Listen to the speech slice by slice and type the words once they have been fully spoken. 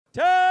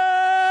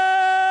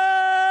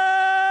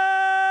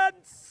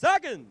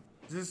seconds.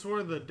 Is this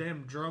where the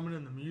damn drumming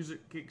and the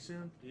music kicks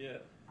in? Yeah.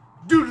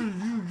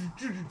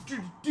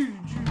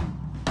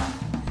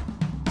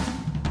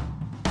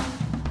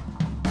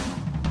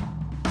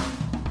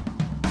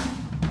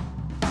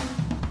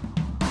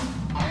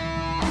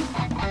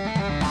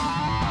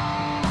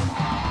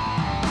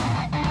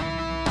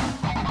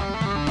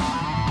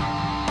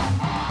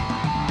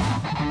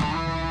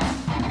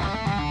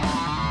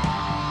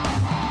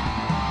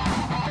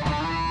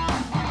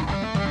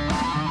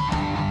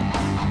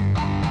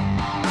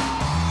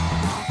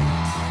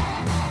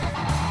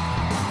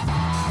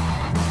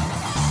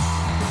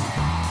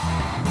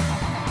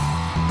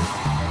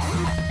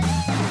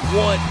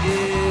 What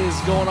is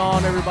going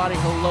on, everybody?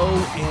 Hello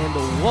and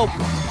welcome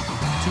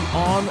to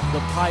On the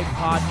Pipe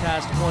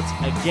Podcast. Once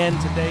again,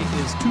 today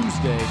is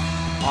Tuesday,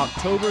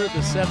 October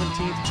the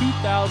 17th,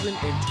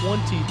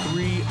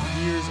 2023,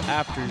 years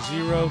after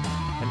zero.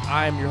 And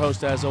I am your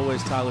host, as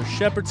always, Tyler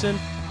Shepardson.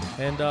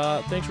 And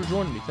thanks for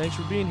joining me. Thanks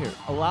for being here.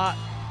 A lot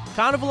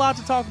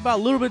to talk about,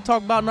 a little bit to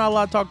talk about, not a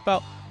lot to talk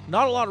about.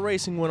 Not a lot of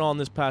racing went on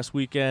this past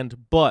weekend,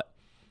 but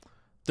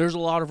there's a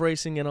lot of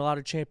racing and a lot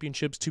of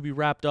championships to be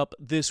wrapped up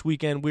this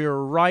weekend. We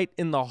are right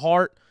in the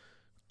heart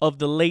of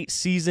the late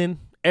season.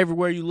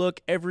 Everywhere you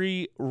look,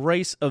 every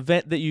race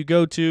event that you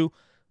go to,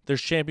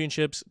 there's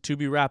championships to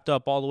be wrapped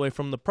up all the way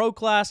from the pro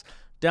class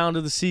down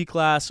to the C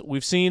class.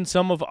 We've seen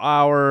some of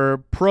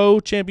our pro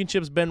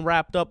championships been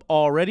wrapped up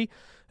already,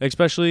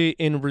 especially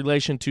in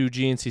relation to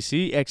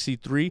GNCC,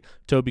 XC3,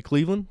 Toby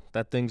Cleveland.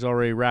 That thing's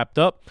already wrapped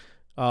up.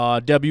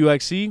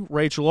 WXC,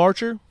 Rachel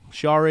Archer,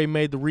 she already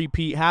made the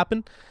repeat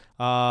happen.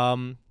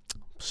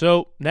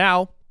 So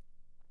now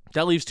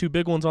that leaves two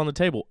big ones on the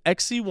table,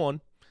 XC1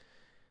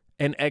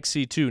 and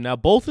XC2. Now,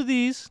 both of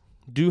these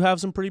do have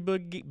some pretty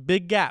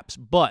big gaps,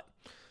 but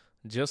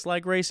just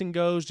like racing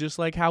goes, just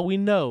like how we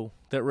know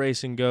that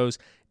racing goes,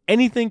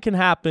 anything can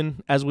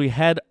happen as we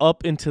head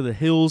up into the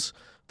hills,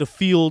 the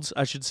fields,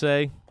 I should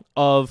say,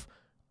 of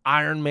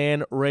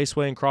Ironman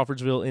Raceway in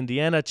Crawfordsville,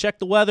 Indiana. Check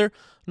the weather,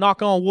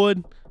 knock on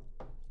wood.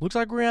 Looks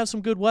like we're going to have some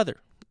good weather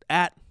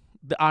at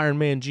the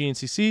Ironman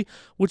GNCC,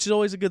 which is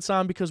always a good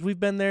sign because we've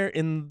been there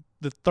in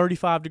the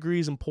 35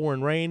 degrees and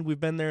pouring rain. We've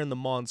been there in the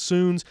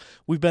monsoons.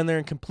 We've been there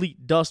in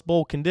complete Dust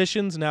Bowl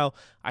conditions. Now,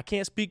 I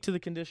can't speak to the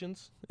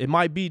conditions. It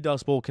might be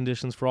Dust Bowl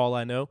conditions for all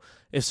I know.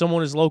 If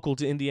someone is local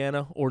to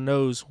Indiana or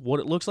knows what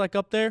it looks like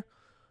up there,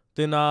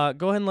 then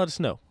go ahead and let us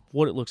know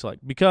what it looks like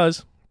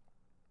because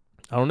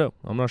I don't know.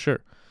 I'm not sure.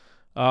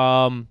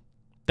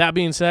 That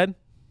being said,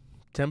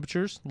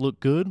 temperatures look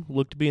good,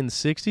 look to be in the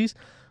 60s.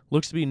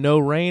 Looks to be no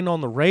rain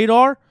on the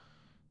radar,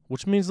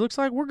 which means looks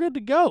like we're good to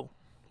go.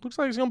 Looks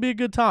like it's going to be a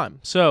good time.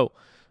 So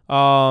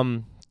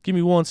give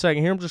me 1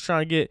 second here. I'm just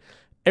trying to get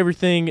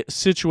everything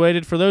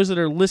situated. For those that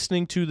are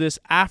listening to this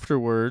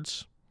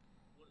afterwards,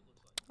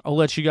 I'll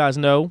let you guys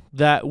know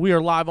that we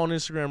are live on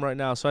Instagram right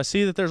now. So I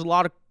see that there's a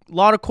lot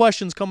of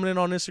questions coming in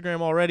on Instagram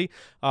already.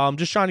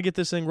 Just trying to get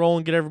this thing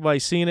rolling, get everybody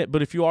seeing it.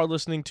 But if you are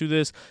listening to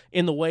this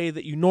in the way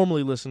that you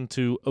normally listen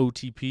to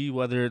OTP,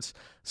 whether it's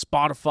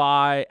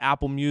Spotify,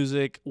 Apple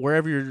Music,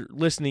 wherever you're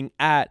listening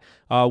at,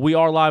 we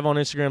are live on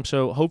Instagram.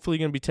 So hopefully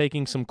going to be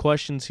taking some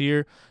questions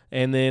here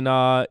and then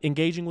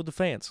engaging with the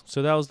fans.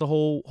 So that was the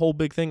whole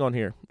big thing on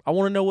here. I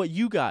want to know what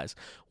you guys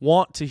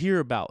want to hear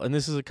about, and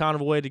this is a kind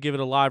of a way to give it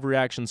a live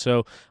reaction.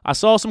 So I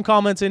saw some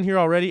comments in here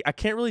already. I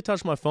can't really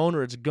touch my phone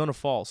or it's going to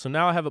fall. So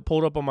now I have it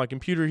pulled up on my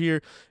computer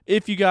here.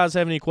 If you guys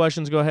have any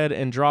questions, go ahead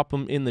and drop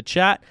them in the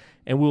chat,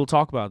 and we will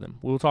talk about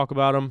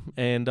them.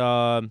 And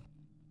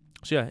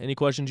so, yeah, any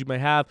questions you may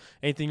have,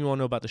 anything you want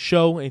to know about the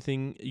show,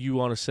 anything you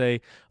want to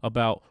say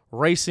about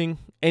racing,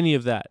 any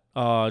of that,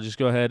 just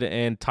go ahead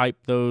and type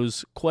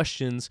those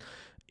questions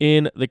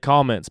in the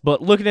comments.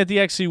 But looking at the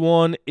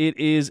XC1, it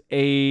is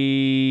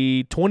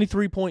a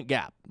 23-point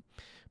gap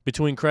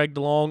between Craig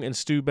DeLong and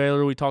Stu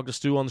Baylor. We talked to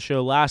Stu on the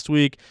show last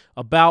week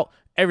about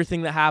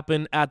everything that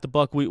happened at the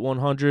Buckwheat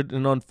 100,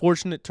 an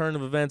unfortunate turn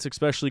of events,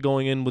 especially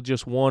going in with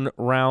just one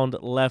round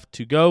left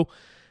to go.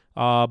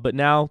 But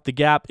now the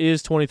gap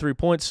is 23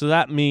 points, so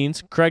that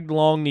means Craig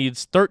DeLong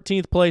needs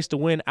 13th place to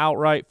win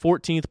outright,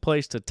 14th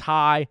place to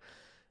tie,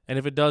 and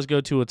if it does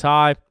go to a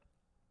tie,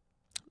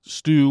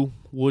 Stu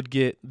would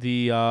get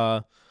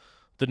the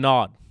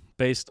nod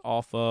based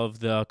off of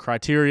the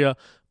criteria.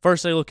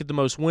 First, they look at the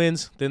most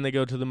wins, then they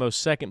go to the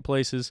most second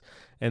places,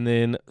 and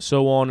then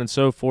so on and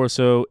so forth.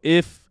 So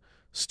if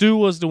Stu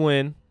was to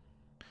win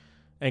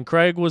and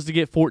Craig was to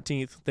get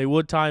 14th, they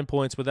would tie in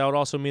points, but that would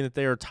also mean that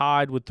they are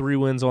tied with 3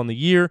 wins on the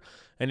year.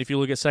 And if you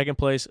look at second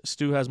place,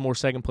 Stu has more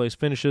second-place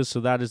finishes, so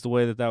that is the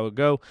way that would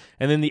go.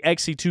 And then the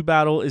XC2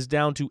 battle is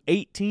down to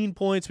 18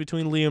 points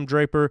between Liam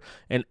Draper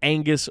and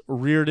Angus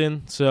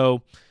Reardon.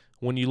 So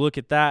when you look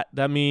at that,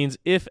 that means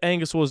if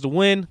Angus was to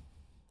win,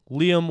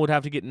 Liam would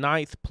have to get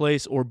 9th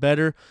place or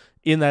better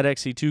in that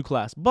XC2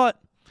 class. But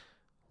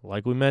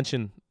like we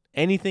mentioned,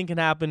 anything can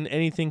happen,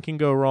 anything can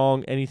go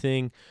wrong,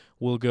 anything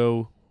will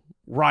go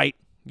right.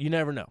 You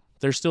never know.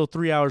 There's still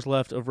 3 hours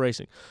left of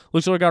racing.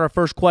 Looks like we got our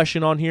first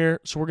question on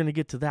here, so we're going to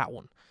get to that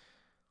one.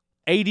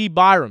 A.D.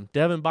 Byram,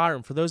 Devin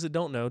Byram. For those that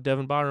don't know,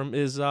 Devin Byram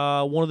is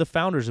one of the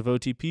founders of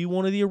OTP,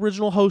 one of the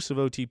original hosts of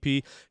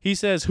OTP. He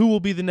says, who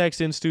will be the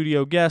next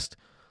in-studio guest?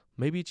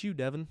 Maybe it's you,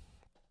 Devin.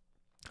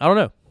 I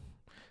don't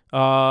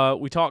know.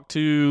 We talked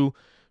to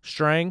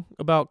Strang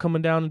about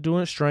coming down and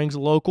doing it. Strang's a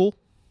local.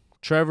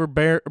 Trevor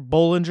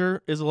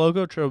Bollinger is a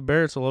local. Trevor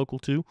Barrett's a local,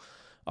 too.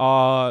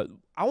 I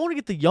want to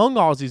get the young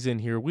Aussies in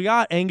here. We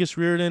got Angus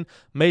Reardon,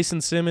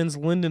 Mason Simmons,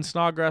 Lyndon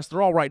Snodgrass.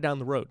 They're all right down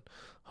the road.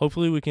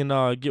 Hopefully we can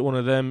get one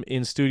of them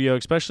in studio,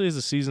 especially as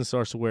the season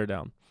starts to wear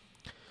down.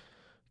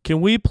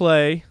 Can we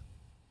play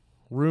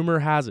Rumor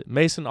Has It?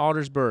 Mason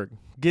Ottersberg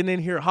getting in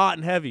here hot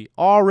and heavy,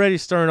 already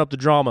stirring up the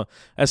drama.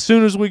 As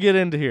soon as we get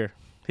into here,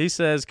 he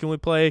says, can we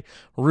play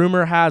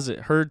Rumor Has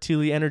It? Heard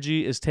Teely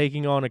Energy is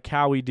taking on a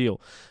Cowie deal.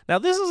 Now,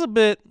 this is a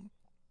bit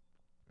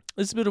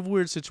of a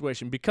weird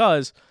situation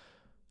because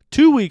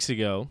 2 weeks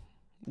ago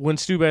when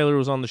Stu Baylor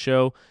was on the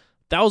show,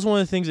 that was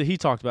one of the things that he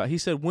talked about. He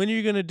said, when are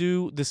you going to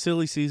do the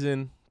silly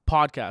season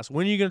podcast?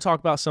 When are you going to talk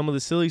about some of the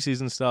silly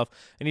season stuff?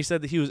 And he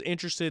said that he was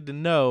interested to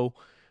know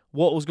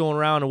what was going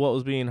around and what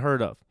was being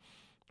heard of.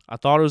 I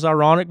thought it was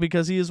ironic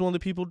because he is one of the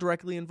people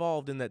directly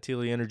involved in that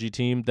Teely Energy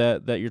team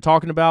that you're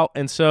talking about.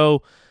 And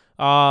so,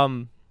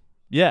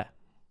 yeah.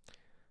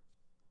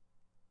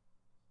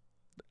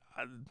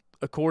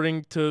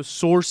 According to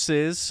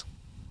sources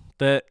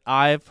that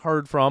I've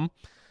heard from,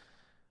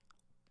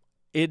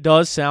 it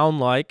does sound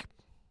like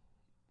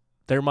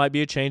there might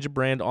be a change of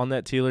brand on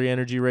that Teely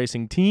Energy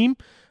Racing team.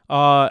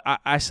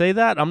 I say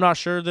that. I'm not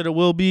sure that it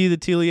will be the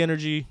Teely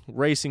Energy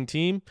Racing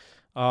team.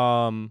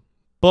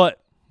 But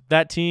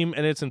that team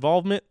and its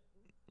involvement,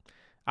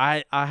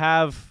 I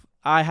have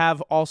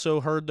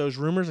also heard those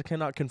rumors. I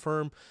cannot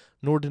confirm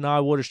nor deny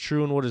what is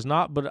true and what is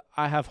not, but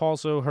I have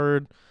also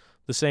heard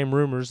the same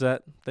rumors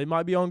that they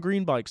might be on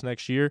green bikes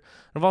next year.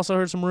 I've also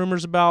heard some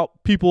rumors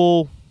about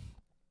people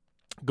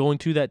going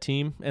to that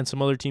team and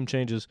some other team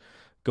changes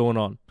going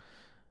on.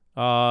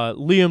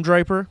 Liam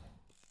Draper,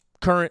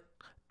 current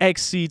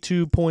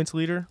XC2 points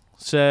leader,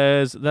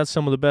 says that's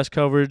some of the best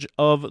coverage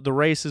of the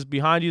races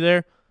behind you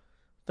there.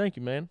 Thank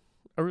you, man.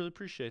 I really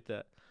appreciate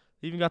that.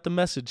 Even got the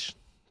message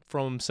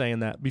from him saying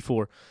that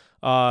before.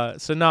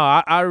 So,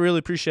 no, I really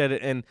appreciate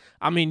it. And,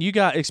 I mean, you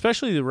got,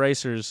 especially the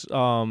racers,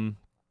 and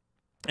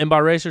by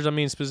racers, I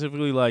mean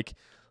specifically like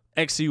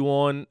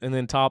XC1 and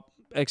then top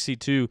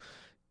XC2.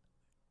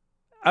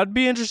 I'd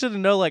be interested to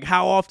know, like,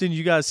 how often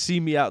you guys see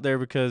me out there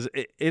because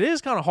it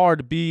is kind of hard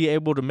to be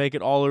able to make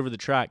it all over the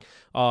track.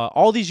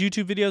 All these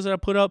YouTube videos that I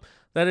put up,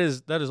 that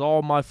is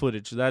all my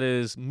footage. That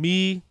is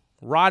me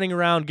riding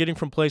around, getting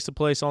from place to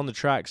place on the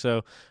track.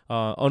 So,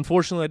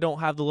 unfortunately, I don't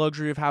have the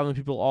luxury of having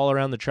people all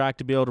around the track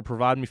to be able to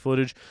provide me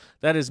footage.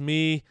 That is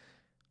me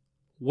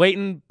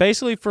waiting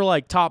basically for,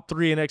 like, top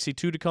 3 and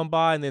XC2 to come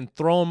by and then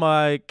throwing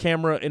my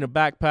camera in a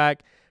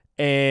backpack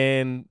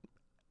and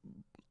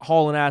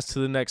hauling ass to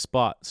the next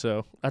spot.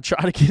 So I try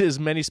to get as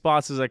many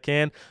spots as I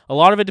can. A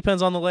lot of it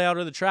depends on the layout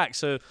of the track.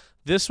 So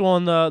this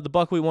one, the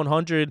Buckwheat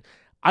 100,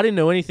 I didn't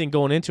know anything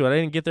going into it. I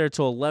didn't get there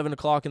till 11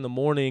 o'clock in the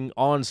morning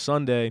on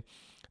Sunday.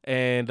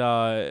 And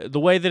the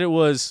way that it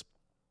was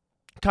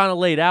kind of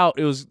laid out,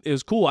 it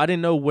was cool. I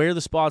didn't know where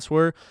the spots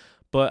were,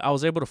 but I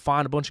was able to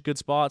find a bunch of good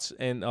spots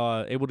and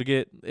able to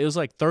get, it was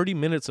like 30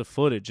 minutes of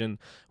footage. And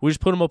we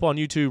just put them up on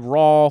YouTube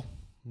raw.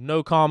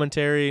 No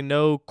commentary,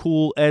 no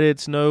cool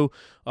edits, no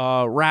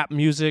rap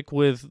music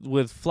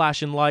with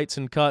flashing lights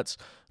and cuts,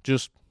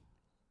 just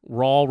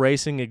raw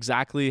racing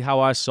exactly how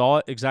I saw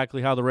it,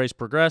 exactly how the race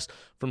progressed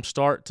from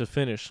start to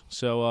finish.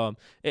 So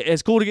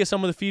it's cool to get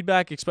some of the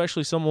feedback,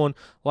 especially someone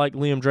like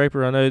Liam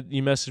Draper. I know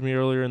you messaged me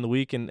earlier in the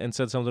week and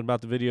said something about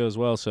the video as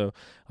well. So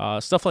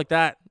stuff like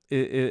that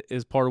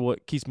is part of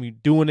what keeps me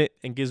doing it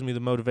and gives me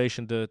the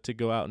motivation to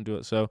go out and do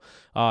it. So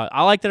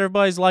I like that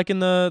everybody's liking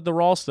the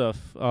raw stuff.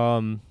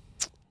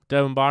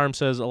 Devin Byram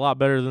says a lot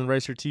better than the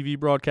Racer TV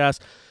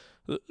broadcast.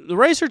 The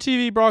Racer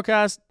TV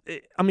broadcast,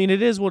 I mean,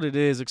 it is what it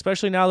is,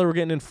 especially now that we're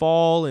getting in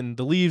fall and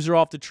the leaves are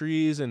off the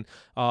trees. And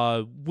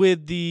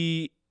with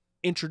the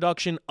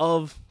introduction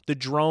of the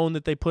drone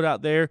that they put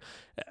out there,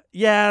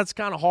 yeah, it's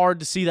kind of hard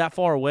to see that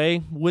far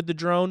away with the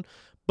drone.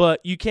 But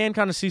you can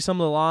kind of see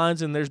some of the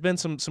lines, and there's been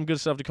some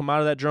good stuff to come out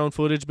of that drone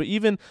footage. But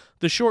even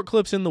the short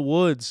clips in the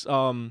woods,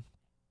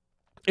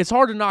 it's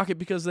hard to knock it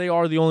because they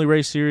are the only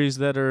race series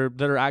that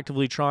are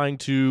actively trying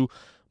to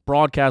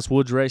broadcast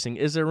woods racing.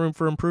 Is there room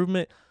for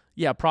improvement?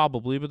 Yeah,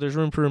 probably, but there's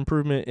room for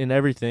improvement in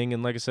everything.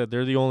 And like I said,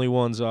 they're the only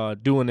ones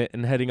doing it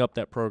and heading up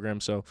that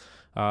program. So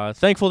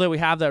thankful that we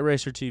have that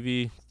Racer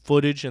TV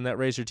footage and that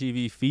Racer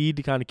TV feed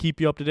to kind of keep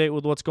you up to date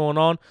with what's going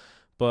on.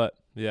 But,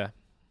 yeah.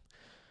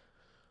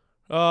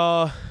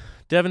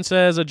 Devin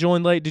says, I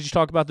joined late. Did you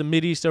talk about the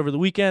Mideast over the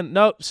weekend?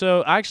 Nope.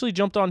 So I actually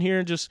jumped on here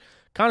and just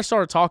kind of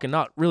started talking,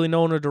 not really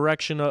knowing a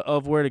direction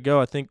of where to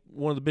go. I think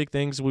one of the big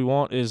things we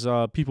want is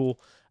people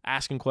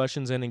asking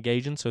questions and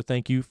engaging, so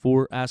thank you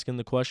for asking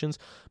the questions.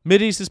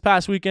 Mideast this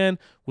past weekend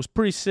was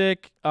pretty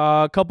sick.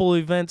 A couple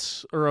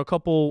events or a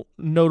couple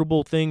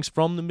notable things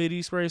from the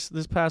Mideast race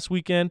this past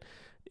weekend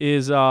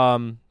is,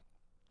 one,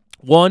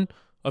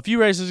 a few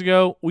races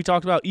ago, we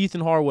talked about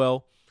Ethan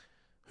Harwell,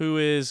 who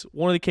is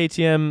one of the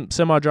KTM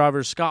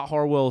semi-drivers, Scott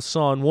Harwell's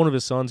son, one of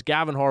his sons.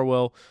 Gavin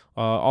Harwell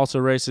also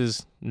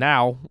races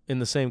now in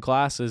the same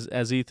class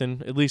as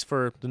Ethan, at least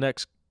for the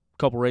next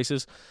couple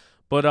races.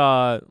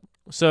 But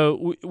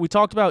so we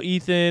talked about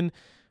Ethan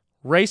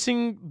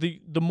racing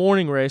the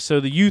morning race,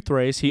 so the youth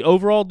race. He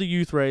overalled the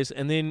youth race,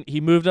 and then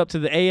he moved up to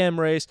the AM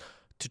race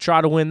to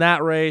try to win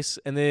that race,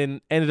 and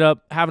then ended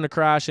up having a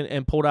crash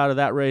and pulled out of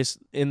that race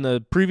in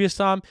the previous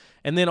time,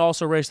 and then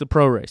also raced the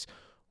pro race.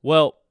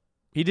 Well,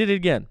 he did it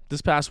again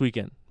this past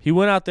weekend. He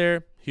went out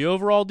there, he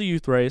overalled the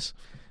youth race.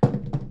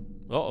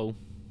 Uh-oh.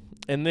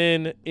 And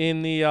then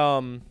in the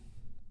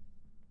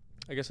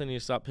I guess I need to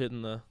stop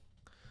hitting the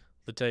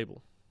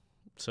table.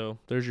 So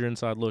there's your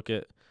inside look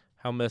at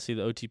how messy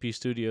the OTP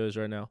studio is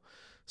right now.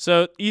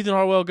 So Ethan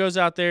Harwell goes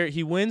out there,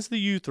 he wins the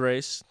youth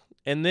race,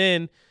 and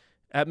then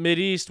at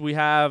Mid-East we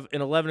have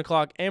an 11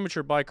 o'clock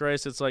amateur bike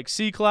race. It's like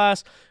C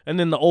class, and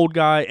then the old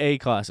guy A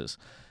classes.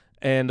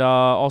 And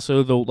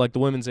also the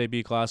women's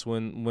AB class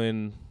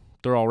when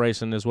they're all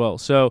racing as well.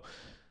 So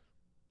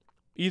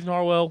Ethan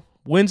Harwell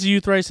wins the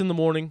youth race in the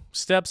morning,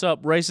 steps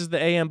up, races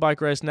the AM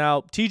bike race.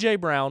 Now, TJ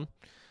Brown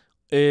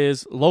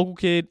is a local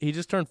kid. He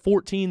just turned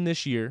 14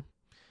 this year,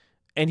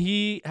 and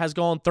he has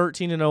gone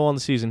 13-0 on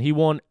the season. He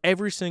won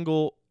every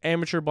single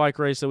amateur bike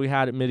race that we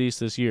had at Mid-East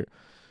this year,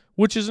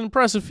 which is an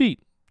impressive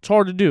feat. It's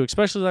hard to do,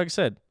 especially, like I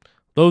said,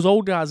 those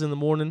old guys in the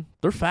morning,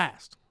 they're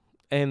fast.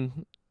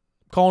 And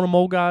calling them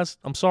old guys,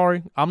 I'm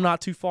sorry, I'm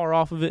not too far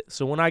off of it.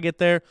 So when I get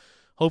there,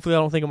 hopefully I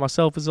don't think of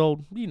myself as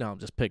old. You know, I'm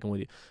just picking with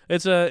you.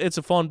 It's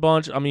a fun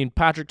bunch. I mean,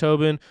 Patrick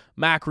Tobin,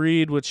 Mac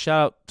Reed, which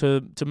shout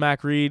out to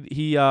Mac Reed.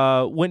 He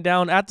went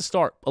down at the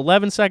start,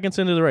 11 seconds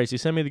into the race. He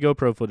sent me the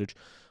GoPro footage.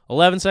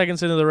 11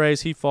 seconds into the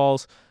race, he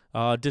falls,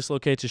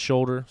 dislocates his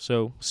shoulder.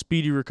 So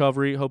speedy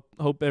recovery.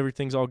 Hope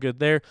everything's all good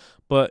there.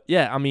 But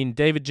yeah, I mean,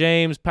 David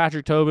James,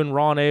 Patrick Tobin,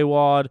 Ron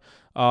Awad,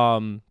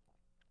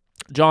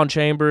 John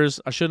Chambers.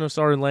 I shouldn't have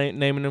started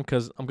naming them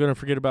because I'm going to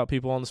forget about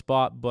people on the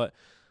spot, but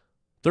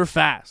they're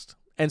fast.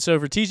 And so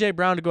for TJ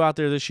Brown to go out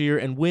there this year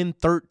and win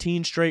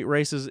 13 straight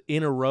races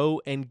in a row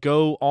and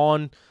go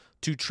on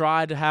to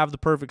try to have the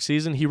perfect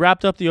season, he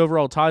wrapped up the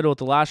overall title at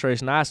the last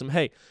race, and I asked him,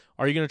 hey,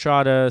 are you going to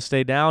try to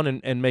stay down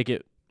and make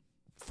it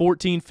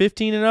 14,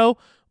 15-0,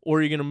 or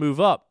are you going to move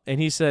up?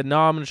 And he said, no,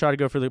 I'm going to try to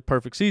go for the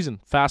perfect season.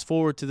 Fast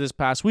forward to this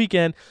past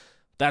weekend,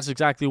 that's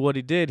exactly what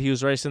he did. He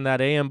was racing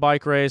that AM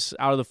bike race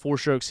out of the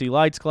 4-stroke C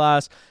Lights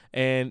class,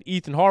 and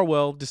Ethan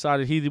Harwell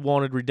decided he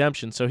wanted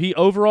redemption. So he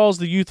overalls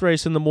the youth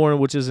race in the morning,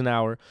 which is an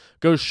hour,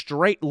 goes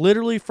straight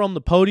literally from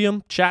the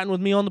podium, chatting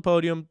with me on the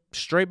podium,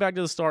 straight back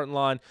to the starting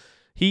line.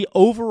 He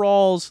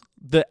overalls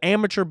the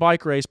amateur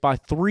bike race by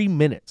 3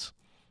 minutes,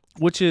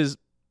 which is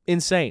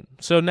insane.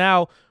 So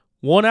now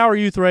 1 hour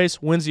youth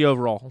race wins the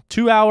overall.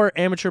 2 hour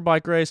amateur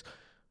bike race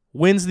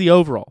wins the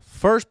overall.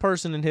 First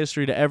person in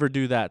history to ever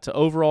do that, to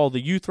overall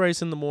the youth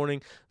race in the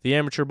morning, the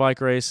amateur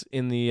bike race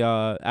in the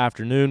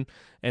afternoon,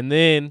 and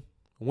then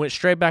went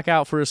straight back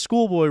out for a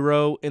schoolboy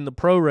row in the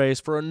pro race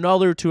for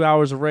another 2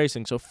 hours of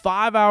racing. So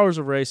 5 hours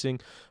of racing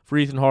for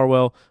Ethan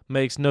Harwell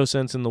makes no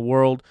sense in the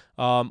world.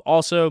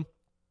 Also,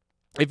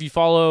 if you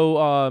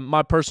follow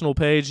my personal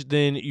page,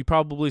 then you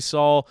probably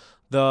saw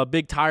the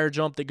big tire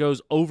jump that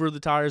goes over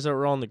the tires that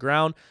were on the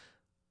ground.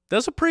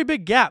 That's a pretty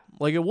big gap.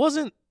 Like, it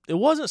wasn't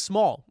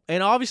small.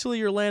 And obviously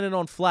you're landing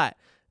on flat.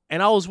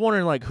 And I was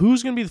wondering, like,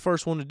 who's going to be the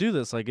first one to do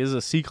this? Like, is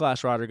a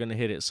C-class rider going to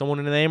hit it? Someone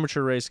in an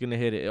amateur race going to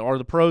hit it? Are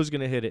the pros going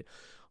to hit it?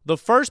 The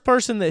first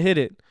person that hit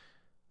it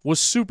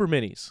was Super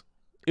Minis.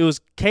 It was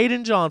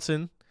Caden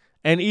Johnson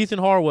and Ethan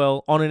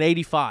Harwell on an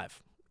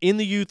 85 in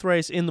the youth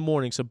race in the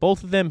morning. So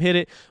both of them hit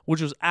it,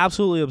 which was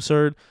absolutely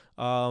absurd.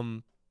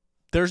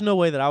 There's no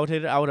way that I would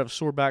hit it. I would have a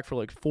sore back for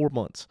like 4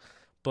 months.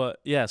 But,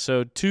 yeah,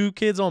 so 2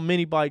 kids on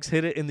mini bikes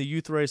hit it in the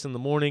youth race in the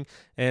morning,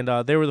 and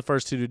they were the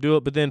first 2 to do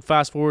it. But then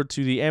fast forward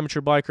to the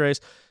amateur bike race,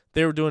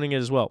 they were doing it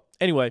as well.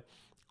 Anyway,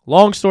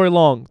 long story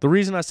long, the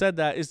reason I said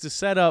that is to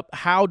set up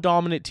how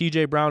dominant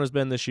TJ Brown has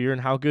been this year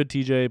and how good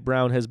TJ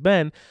Brown has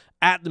been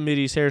at the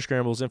Mid-East Hare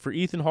Scrambles. And for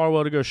Ethan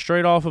Harwell to go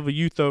straight off of a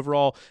youth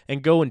overall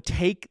and go and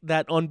take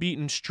that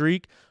unbeaten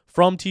streak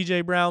from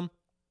TJ Brown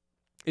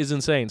is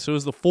insane. So it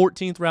was the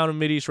 14th round of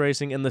Mid-East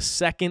racing and the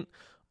second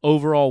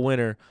overall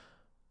winner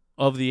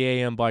of the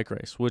AM bike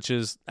race, which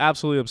is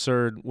absolutely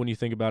absurd when you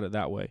think about it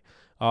that way.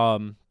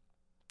 So,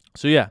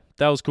 yeah,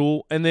 that was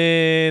cool. And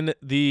then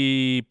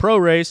the pro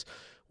race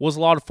was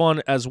a lot of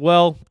fun as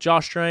well.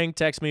 Josh Strang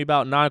texted me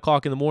about 9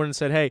 o'clock in the morning and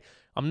said, hey,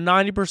 I'm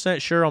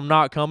 90% sure I'm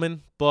not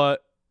coming,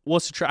 but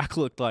what's the track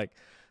look like?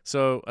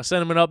 So I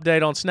sent him an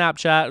update on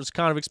Snapchat. I was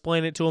kind of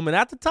explaining it to him. And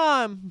at the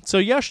time, so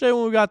yesterday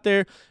when we got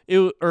there,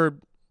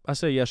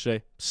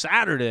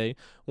 Saturday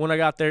when I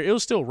got there, it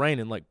was still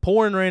raining, like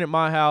pouring rain at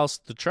my house.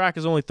 The track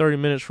is only 30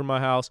 minutes from my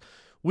house.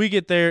 We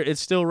get there, it's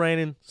still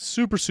raining,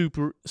 super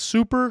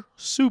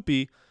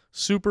soupy,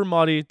 super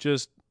muddy,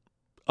 just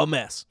a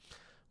mess.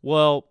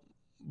 Well,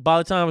 by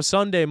the time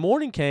Sunday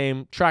morning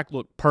came, track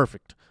looked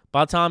perfect.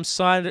 By the time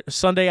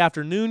Sunday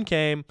afternoon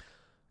came,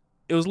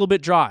 it was a little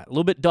bit dry, a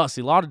little bit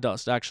dusty, a lot of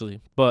dust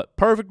actually, but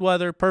perfect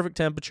weather, perfect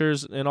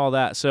temperatures, and all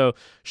that. So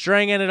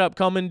Strang ended up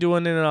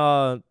doing in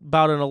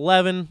about an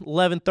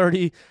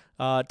 11:30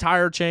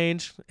 tire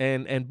change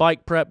and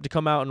bike prep to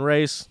come out and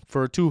race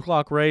for a 2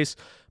 o'clock race.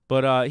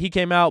 But he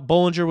came out.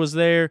 Bollinger was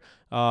there.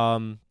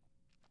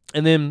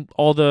 And then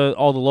all the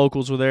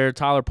locals were there: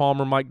 Tyler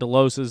Palmer, Mike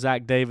DeLosa,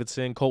 Zach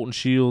Davidson, Colton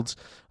Shields,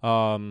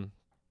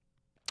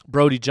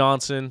 Brody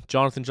Johnson.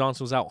 Jonathan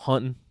Johnson was out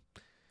hunting,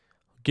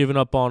 giving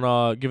up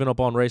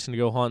on racing to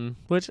go hunting,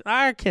 which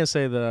I can't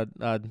say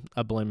that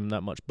I blame him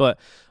that much. But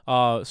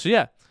so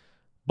yeah,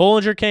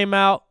 Bollinger came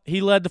out. He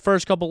led the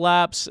first couple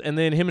laps, and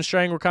then him and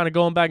Strang were kind of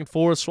going back and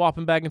forth,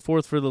 swapping back and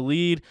forth for the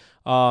lead.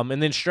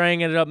 And then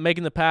Strang ended up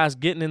making the pass,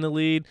 getting in the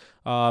lead.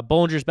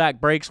 Bollinger's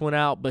back brakes went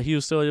out, but he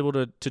was still able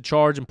to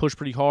charge and push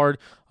pretty hard,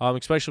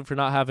 especially for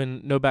not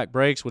having no back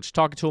brakes, which,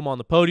 talking to him on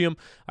the podium,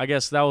 I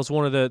guess that was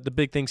one of the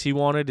big things he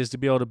wanted, is to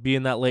be able to be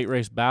in that late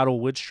race battle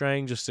with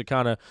Strang, just to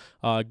kind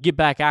of get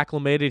back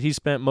acclimated. He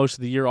spent most of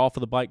the year off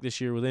of the bike this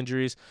year with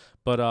injuries.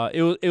 But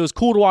it was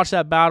cool to watch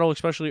that battle,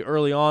 especially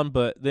early on.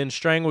 But then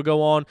Strang would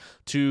go on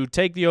to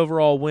take the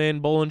overall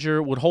win.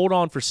 Bollinger would hold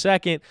on for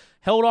second,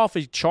 held off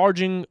a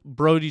charging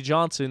Brody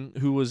Johnson,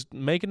 who was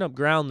making up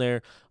ground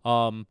there.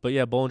 But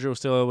yeah, Bollinger was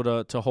still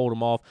able to hold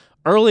him off.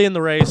 Early in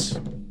the race,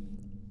 it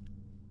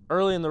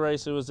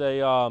was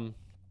a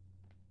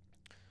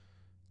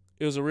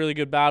really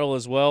good battle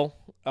as well.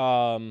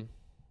 Sorry,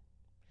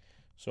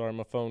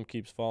 my phone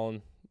keeps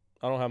falling.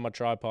 I don't have my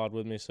tripod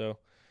with me, so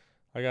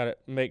I got it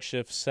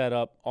makeshift set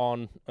up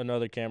on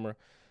another camera.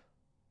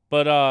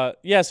 But,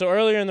 yeah, so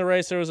earlier in the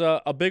race, there was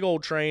a big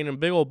old train and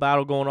big old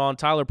battle going on.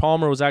 Tyler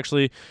Palmer was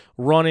actually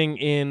running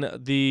in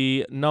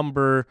the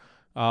number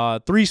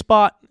 3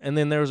 spot, and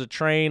then there was a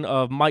train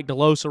of Mike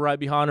DeLosa right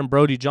behind him,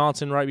 Brody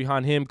Johnson right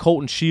behind him,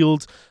 Colton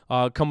Shields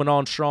coming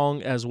on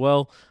strong as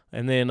well.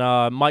 And then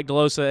Mike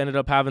DeLosa ended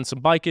up having some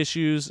bike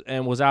issues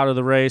and was out of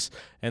the race.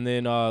 And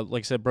then,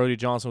 like I said, Brody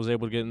Johnson was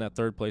able to get in that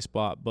third-place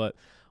spot. But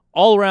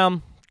all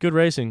around, good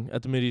racing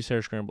at the Mideast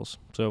Hare Scrambles.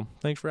 So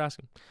thanks for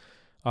asking.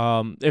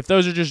 If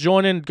those are just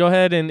joining, go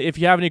ahead, and if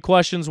you have any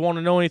questions, want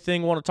to know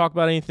anything, want to talk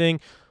about anything,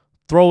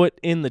 throw it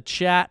in the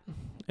chat,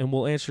 and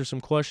we'll answer some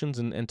questions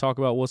and talk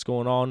about what's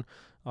going on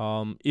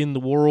in the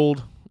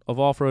world of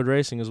off-road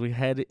racing as we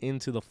head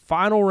into the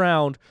final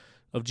round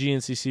of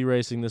GNCC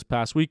racing this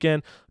past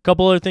weekend. A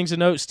couple other things to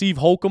note: Steve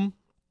Holcomb,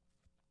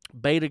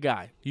 beta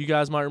guy. You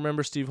guys might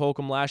remember Steve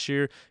Holcomb last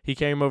year. He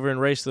came over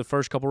and raced the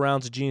first couple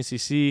rounds of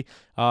GNCC, did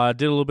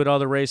a little bit of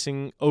other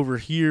racing over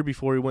here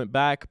before he went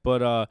back.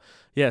 But,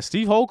 yeah,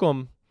 Steve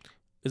Holcomb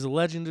is a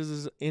legend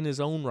in his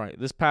own right.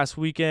 This past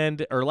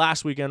weekend, or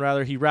last weekend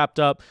rather, he wrapped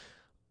up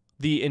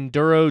the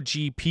Enduro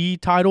GP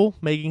title,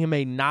 making him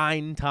a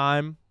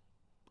 9-time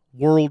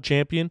world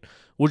champion,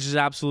 which is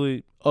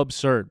absolutely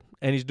absurd.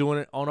 And he's doing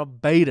it on a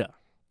beta,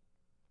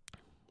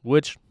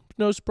 which,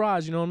 no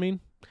surprise, you know what I mean?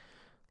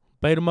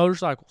 Beta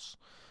motorcycles.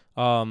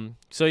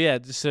 So yeah,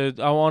 so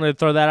I wanted to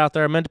throw that out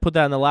there. I meant to put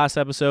that in the last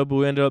episode, but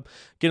we ended up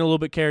getting a little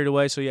bit carried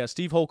away. So yeah,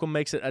 Steve Holcomb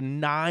makes it a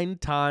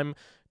 9-time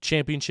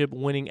championship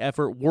winning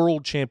effort,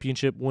 world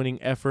championship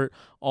winning effort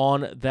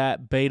on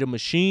that beta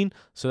machine.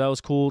 So that was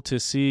cool to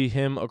see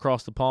him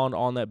across the pond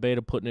on that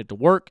beta, putting it to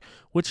work,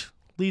 which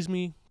leads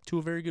me to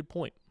a very good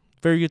point.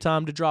 Very good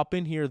time to drop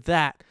in here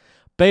that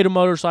Beta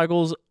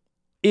Motorcycles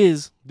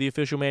is the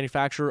official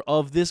manufacturer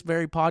of this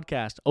very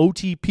podcast,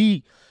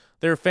 OTP.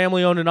 They're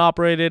family-owned and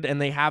operated,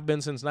 and they have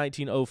been since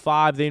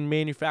 1905. They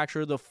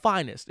manufacture the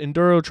finest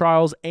enduro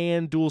trials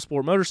and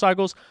dual-sport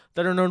motorcycles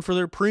that are known for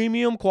their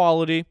premium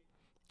quality.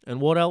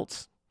 And what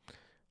else?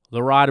 The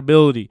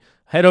rideability.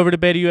 Head over to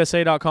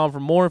betausa.com for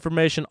more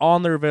information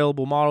on their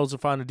available models, or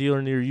find a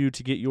dealer near you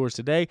to get yours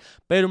today.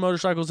 Beta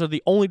motorcycles are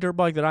the only dirt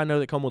bike that I know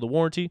that come with a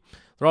warranty.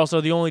 They're also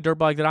the only dirt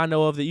bike that I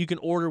know of that you can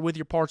order with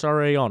your parts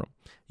already on them.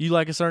 You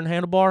like a certain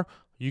handlebar,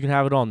 you can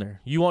have it on there.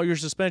 You want your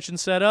suspension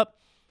set up,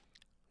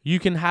 you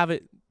can have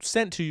it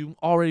sent to you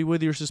already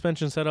with your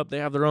suspension set up. They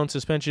have their own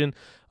suspension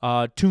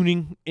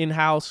tuning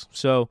in-house,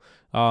 so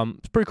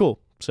it's pretty cool.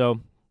 So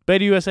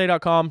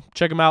betausa.com,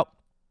 check them out.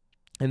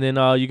 And then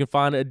you can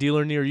find a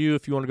dealer near you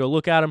if you want to go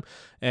look at them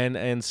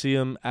and see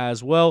them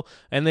as well.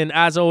 And then,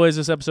 as always,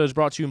 this episode is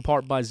brought to you in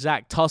part by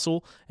Zach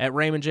Tussle at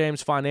Raymond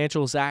James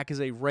Financial. Zach is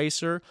a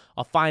racer,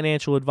 a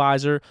financial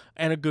advisor,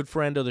 and a good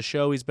friend of the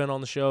show. He's been on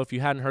the show. If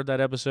you hadn't heard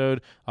that episode,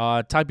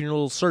 type in your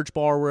little search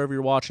bar wherever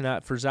you're watching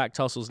at for Zach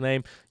Tussle's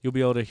name. You'll be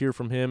able to hear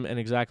from him and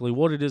exactly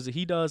what it is that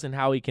he does and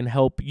how he can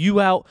help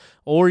you out.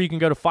 Or you can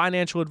go to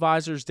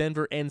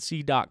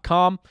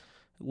financialadvisorsdenvernc.com.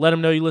 Let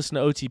him know you listen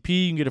to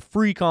OTP. You can get a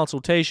free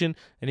consultation,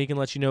 and he can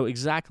let you know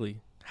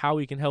exactly how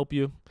he can help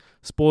you.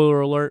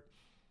 Spoiler alert,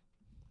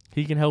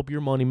 he can help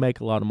your money make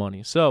a lot of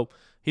money. So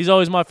he's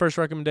always my first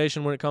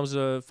recommendation when it comes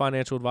to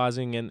financial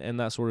advising and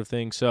that sort of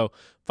thing. So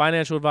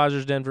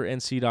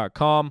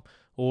financialadvisorsdenvernc.com,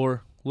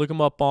 or look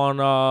him up on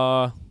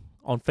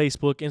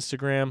Facebook,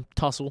 Instagram,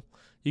 Tussle.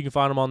 You can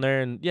find him on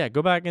there. And, yeah,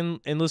 go back and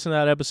listen to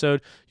that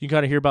episode. You can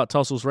kind of hear about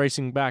Tussle's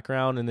racing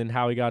background and then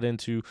how he got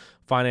into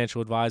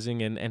financial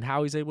advising and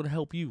how he's able to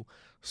help you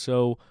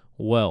so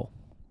well.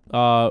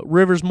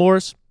 Rivers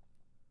Morris,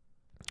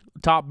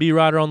 top B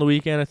rider on the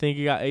weekend. I think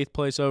he got 8th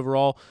place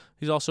overall.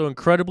 He's also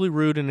incredibly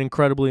rude and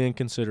incredibly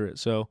inconsiderate,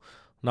 so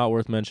not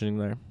worth mentioning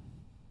there.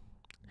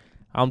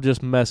 I'm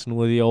just messing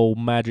with the old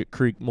Magic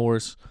Creek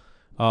Morris.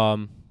 I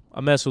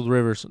mess with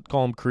Rivers,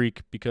 call him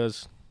Creek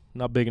because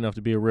not big enough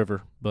to be a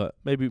river, but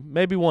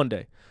maybe one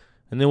day.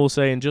 And then we'll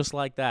say, and just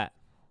like that,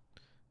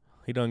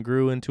 he done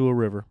grew into a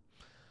river.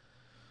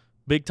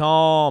 Big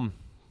Tom.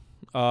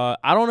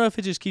 I don't know if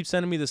it just keeps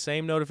sending me the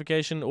same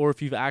notification or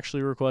if you've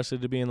actually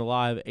requested to be in the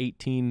live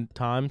 18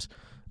 times,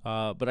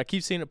 but I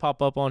keep seeing it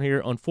pop up on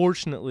here.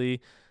 Unfortunately,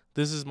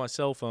 this is my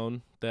cell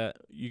phone that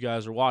you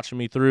guys are watching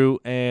me through,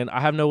 and I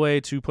have no way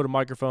to put a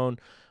microphone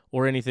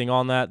or anything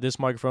on that. This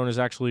microphone is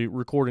actually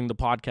recording the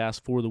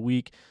podcast for the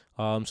week,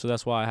 so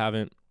that's why I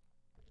haven't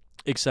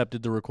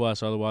accepted the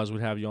request. Otherwise,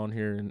 we'd have you on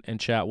here and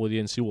chat with you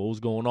and see what was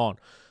going on.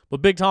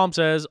 But Big Tom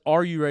says,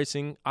 are you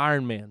racing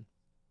Ironman?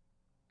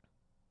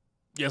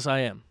 Yes, I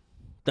am.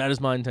 That is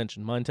my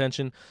intention. My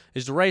intention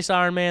is to race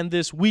Ironman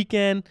this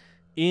weekend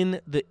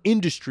in the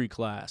industry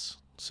class.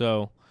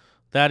 So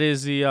that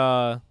is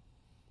the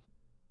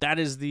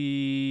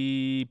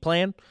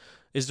plan,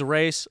 is to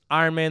race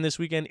Ironman this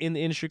weekend in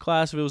the industry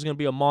class. If it was going to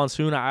be a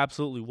monsoon, I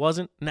absolutely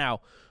wasn't.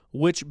 Now,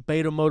 which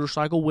beta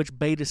motorcycle, which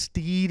beta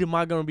steed am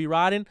I going to be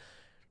riding?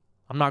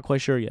 I'm not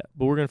quite sure yet,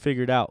 but we're going to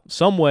figure it out.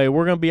 Some way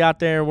we're going to be out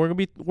there and we're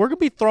going to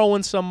be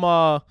throwing some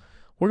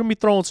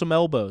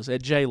elbows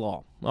at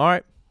J-Law. All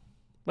right?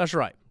 That's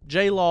right.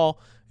 J-Law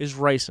is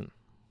racing.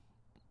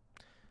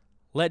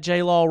 Let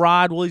J-Law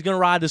ride. Well, he's going to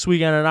ride this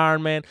weekend at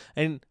Ironman,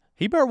 and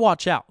he better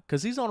watch out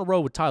because he's on the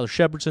road with Tyler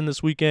Shepardson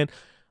this weekend.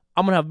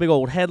 I'm going to have a big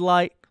old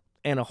headlight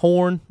and a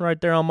horn right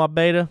there on my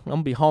beta. I'm going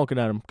to be honking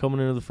at him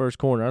coming into the first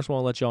corner. I just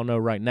want to let y'all know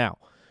right now.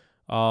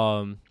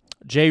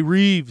 Jay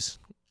Reeves,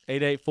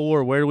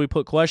 884, where do we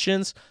put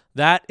questions?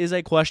 That is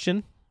a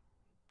question,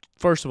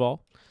 first of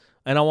all.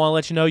 And I want to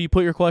let you know you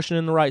put your question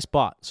in the right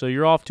spot. So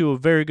you're off to a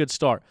very good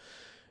start.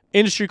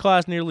 Industry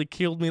class nearly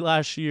killed me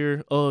last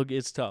year. Ugh,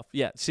 it's tough.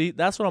 Yeah, see,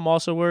 that's what I'm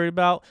also worried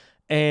about.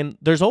 And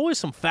there's always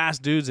some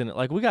fast dudes in it.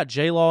 Like, we got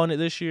J-Law in it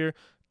this year.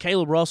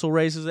 Caleb Russell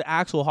races it.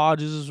 Axel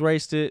Hodges has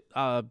raced it.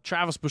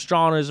 Travis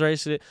Pastrana has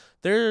raced it.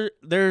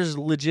 There's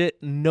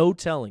legit no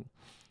telling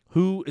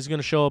who is going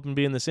to show up and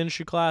be in this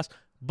industry class.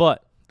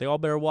 But they all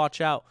better watch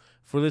out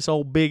for this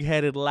old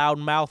big-headed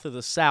loudmouth of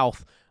the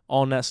South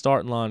on that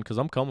starting line because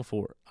I'm coming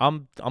for it.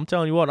 I'm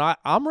telling you what,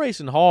 I'm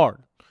racing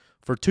hard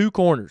for 2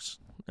 corners.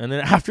 And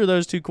then after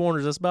those 2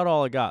 corners, that's about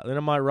all I got. Then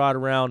I might ride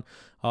around,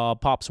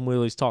 pop some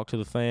wheelies, talk to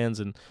the fans,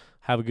 and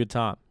have a good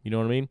time. You know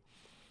what I mean?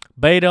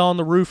 Beta on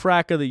the roof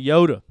rack of the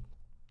Yoda.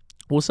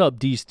 What's up,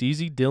 D.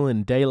 Steezy?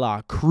 Dylan De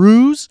La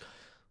Cruz.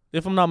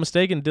 If I'm not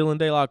mistaken, Dylan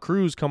De La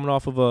Cruz coming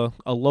off of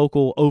a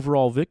local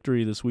overall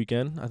victory this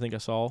weekend. I think I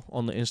saw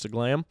on the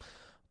Instagram.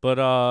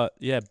 But,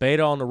 yeah,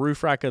 beta on the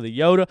roof rack of the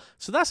Yoda.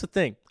 So that's the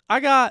thing. I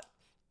got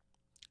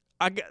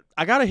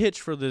a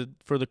hitch for the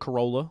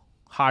Corolla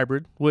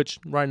hybrid, which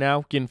right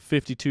now getting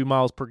 52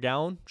 miles per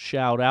gallon.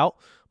 Shout out.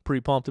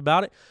 Pretty pumped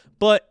about it.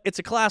 But it's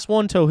a class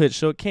 1 tow hitch,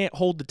 so it can't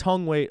hold the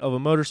tongue weight of a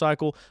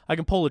motorcycle. I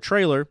can pull a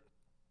trailer,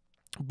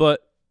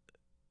 but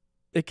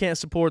it can't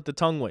support the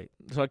tongue weight.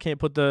 So I can't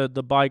put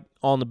the bike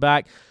on the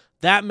back.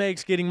 That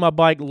makes getting my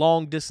bike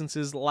long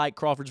distances like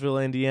Crawfordsville,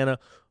 Indiana,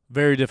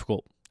 very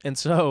difficult. And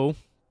so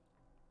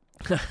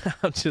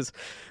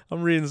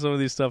I'm reading some of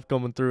these stuff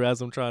coming through as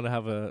I'm trying to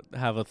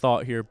have a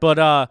thought here.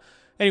 But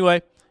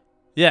anyway,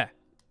 yeah,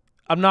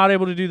 I'm not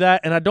able to do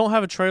that, and I don't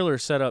have a trailer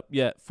set up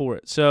yet for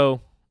it.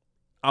 So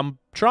I'm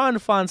trying to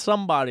find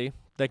somebody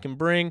that can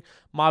bring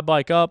my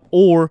bike up,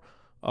 or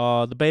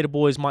the Beta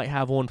Boys might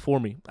have one for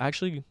me.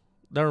 Actually,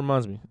 that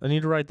reminds me. I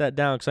need to write that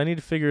down because I need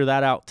to figure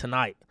that out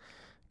tonight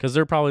because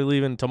they're probably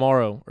leaving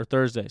tomorrow or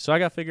Thursday. So I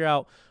got to figure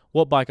out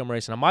what bike I'm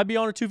racing. I might be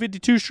on a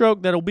 252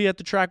 stroke that'll be at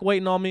the track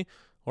waiting on me,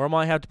 or I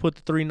might have to put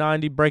the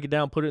 390, break it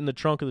down, put it in the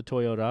trunk of the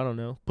Toyota. I don't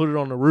know. Put it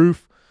on the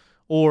roof,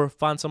 or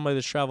find somebody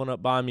that's traveling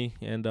up by me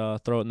and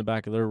throw it in the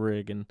back of their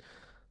rig and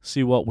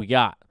see what we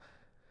got.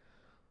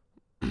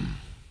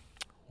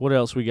 What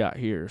else we got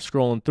here?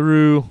 Scrolling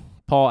through.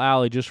 Paul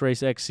Alley just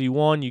raced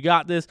XC1. You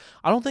got this.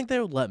 I don't think they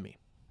would let me.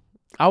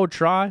 I would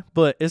try,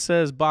 but it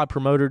says by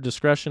promoter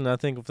discretion. I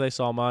think if they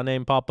saw my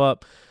name pop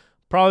up,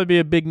 probably be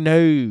a big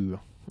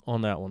no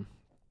on that one.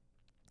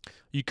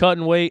 You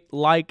cutting weight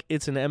like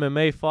it's an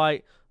MMA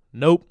fight?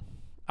 Nope.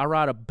 I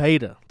ride a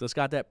Beta that's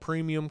got that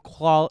premium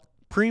quality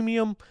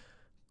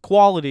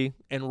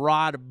and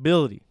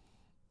rideability.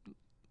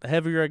 The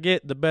heavier I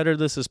get, the better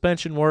the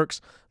suspension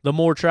works, the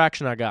more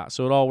traction I got.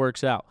 So it all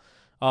works out.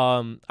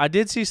 I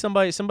did see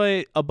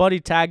a buddy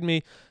tagged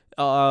me,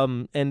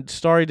 and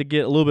sorry to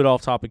get a little bit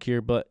off topic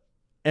here, but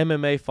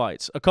MMA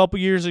fights. A couple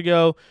years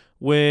ago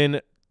when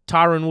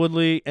Tyron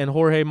Woodley and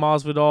Jorge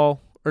Masvidal,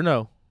 or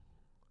no,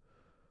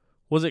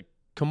 was it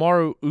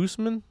Kamaru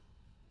Usman?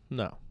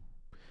 No.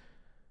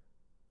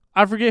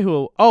 I forget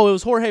who. Oh, it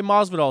was Jorge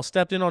Masvidal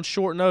stepped in on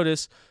short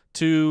notice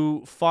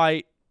to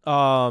fight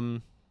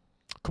Kamaru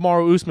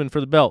Usman for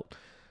the belt.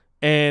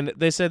 And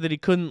they said that he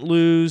couldn't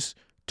lose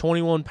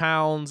 21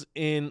 pounds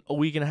in a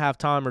week and a half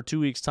time or 2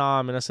 weeks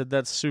time. And I said,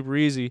 that's super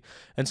easy.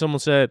 And someone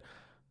said,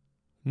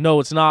 no,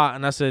 it's not.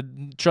 And I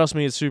said, trust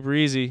me, it's super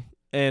easy.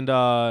 And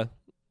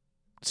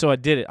so I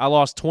did it. I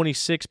lost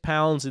 26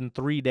 pounds in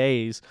 3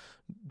 days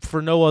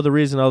for no other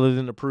reason other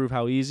than to prove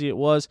how easy it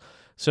was.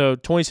 So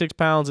 26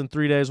 pounds in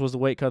 3 days was the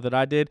weight cut that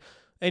I did.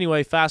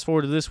 Anyway, fast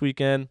forward to this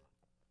weekend.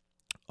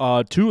 2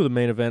 of the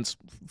main events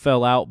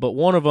fell out, but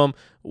one of them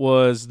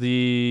was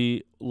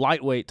the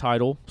lightweight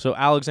title. So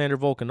Alexander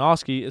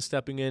Volkanovski is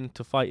stepping in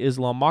to fight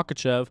Islam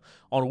Makhachev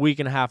on a week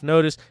and a half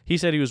notice. He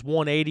said he was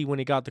 180 when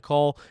he got the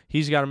call.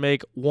 He's got to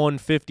make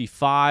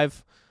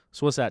 155.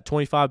 So what's that,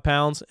 25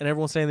 pounds? And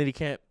everyone's saying that he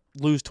can't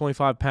lose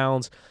 25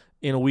 pounds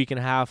in a week and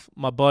a half.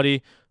 My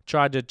buddy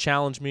tried to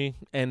challenge me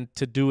and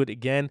to do it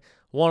again.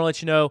 Want to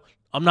let you know,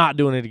 I'm not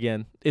doing it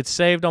again. It's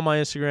saved on my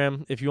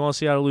Instagram. If you want to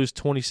see how to lose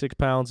 26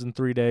 pounds in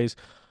 3 days,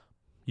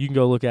 you can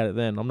go look at it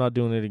then. I'm not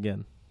doing it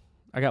again.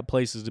 I got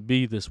places to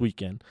be this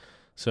weekend.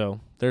 So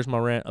there's my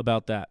rant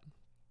about that.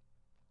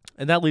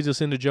 And that leads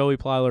us into Joey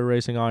Plyler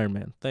racing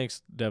Ironman.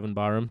 Thanks, Devin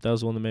Byram. That was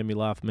the one that made me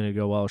laugh a minute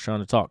ago while I was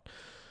trying to talk.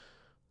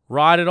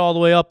 Ride it all the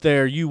way up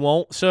there. You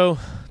won't. So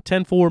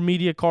 10-4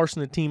 Media,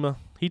 Carson Atima.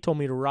 He told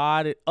me to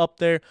ride it up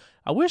there.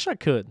 I wish I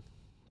could.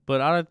 But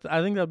I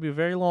think that would be a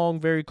very long,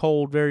 very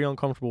cold, very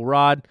uncomfortable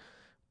ride.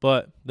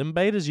 But them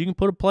betas, you can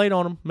put a plate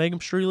on them, make them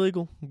street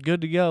legal,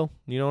 good to go.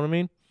 You know what I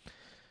mean?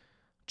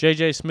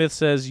 JJ Smith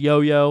says,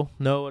 yo-yo.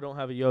 No, I don't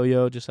have a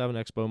yo-yo, just have an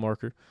expo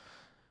marker.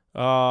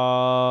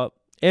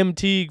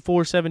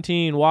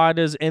 MT417, why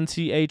does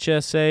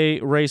NCHSA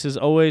races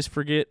always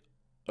get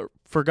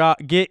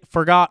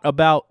forgot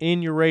about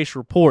in your race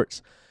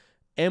reports?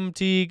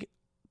 MT,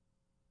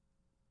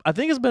 I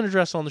think it's been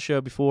addressed on the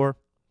show before.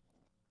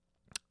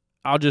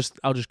 I'll just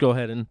go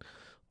ahead and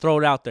throw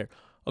it out there.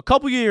 A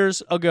couple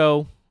years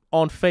ago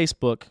on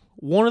Facebook,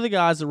 one of the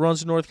guys that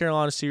runs the North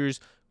Carolina series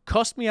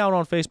cussed me out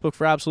on Facebook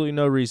for absolutely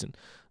no reason.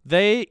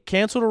 They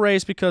canceled a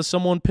race because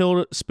someone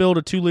spilled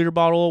a 2-liter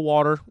bottle of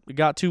water. It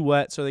got too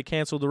wet, so they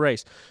canceled the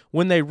race.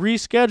 When they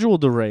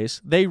rescheduled the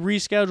race, they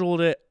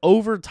rescheduled it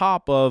over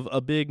top of a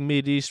big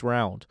Mid-East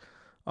round.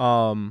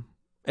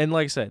 And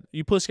like I said,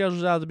 you put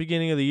schedules out at the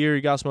beginning of the year,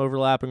 you got some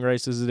overlapping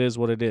races, it is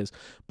what it is.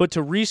 But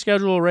to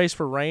reschedule a race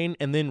for rain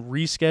and then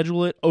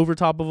reschedule it over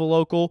top of a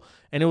local,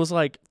 and it was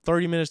like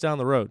 30 minutes down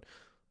the road.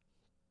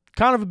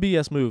 Kind of a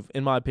BS move,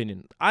 in my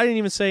opinion. I didn't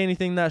even say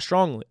anything that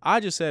strongly. I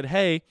just said,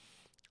 hey,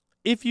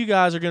 if you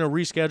guys are going to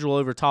reschedule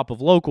over top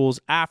of locals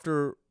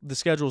after the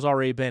schedule's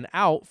already been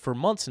out for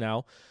months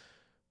now,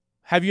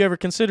 have you ever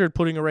considered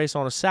putting a race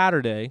on a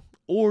Saturday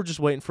or just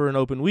waiting for an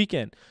open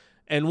weekend?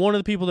 And one of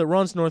the people that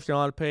runs the North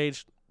Carolina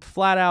page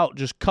flat out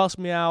just cussed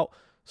me out,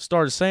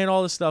 started saying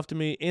all this stuff to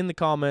me in the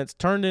comments,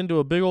 turned into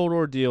a big old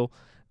ordeal,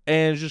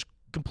 and just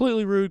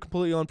completely rude,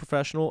 completely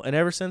unprofessional. And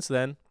ever since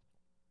then,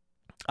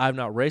 I've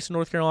not raced a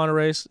North Carolina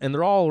race, and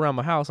they're all around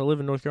my house. I live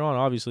in North Carolina,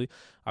 obviously.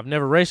 I've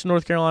never raced a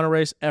North Carolina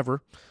race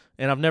ever,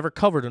 and I've never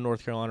covered a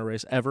North Carolina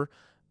race ever.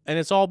 And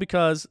it's all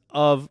because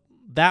of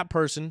that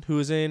person who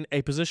is in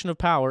a position of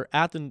power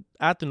at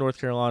the North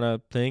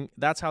Carolina thing.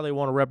 That's how they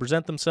want to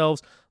represent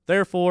themselves.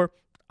 Therefore,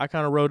 I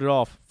kind of wrote it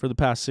off for the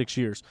past 6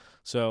 years.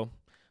 So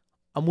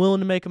I'm willing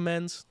to make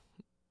amends.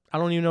 I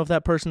don't even know if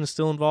that person is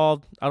still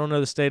involved. I don't know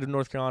the state of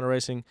North Carolina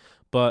racing.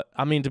 But,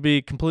 I mean, to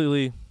be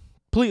completely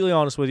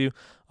honest with you,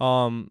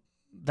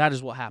 that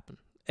is what happened.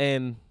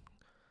 And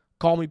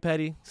call me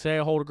petty, say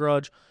I hold a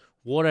grudge,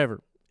 whatever.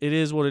 It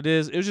is what it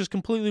is. It was just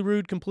completely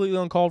rude, completely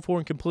uncalled for,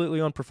 and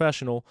completely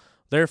unprofessional.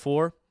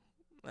 Therefore,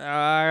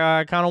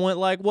 I kind of went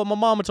like what my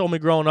mama told me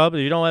growing up.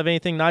 If you don't have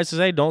anything nice to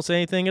say, don't say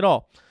anything at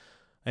all.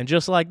 And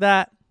just like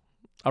that,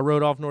 I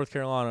wrote off North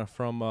Carolina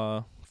from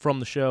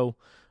the show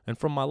and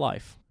from my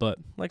life. But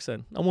like I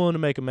said, I'm willing to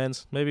make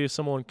amends. Maybe if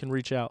someone can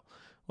reach out,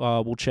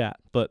 we'll chat.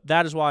 But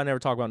that is why I never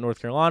talk about North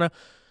Carolina.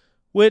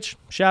 Which,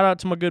 shout out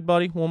to my good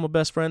buddy, one of my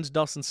best friends,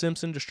 Dustin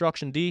Simpson,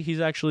 Destruction D.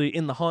 He's actually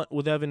in the hunt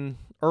with Evan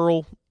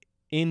Earl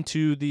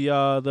into the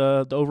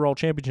overall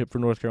championship for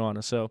North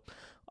Carolina. So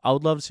I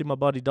would love to see my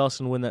buddy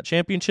Dustin win that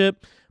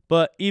championship.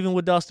 But even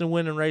with Dustin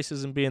winning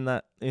races and being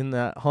in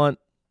that hunt,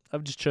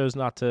 I've just chose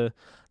not to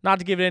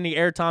give it any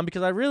airtime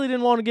because I really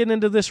didn't want to get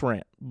into this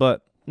rant.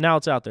 But now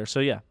it's out there.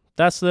 So yeah,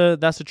 that's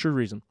the true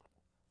reason.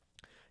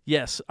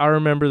 Yes, I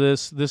remember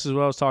this. This is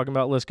what I was talking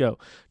about. Let's go.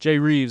 Jay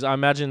Reeves, I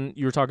imagine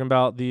you were talking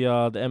about the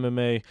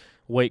MMA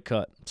weight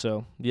cut.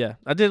 So, yeah,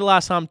 I did it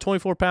last time,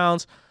 24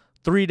 pounds,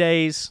 3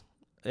 days,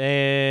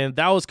 and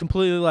that was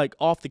completely, like,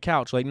 off the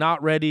couch. Like,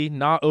 not ready,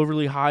 not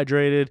overly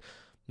hydrated,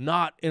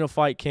 not in a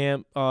fight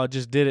camp.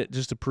 Just did it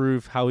just to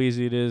prove how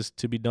easy it is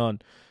to be done.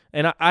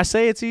 And I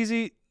say it's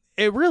easy.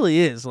 It really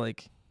is.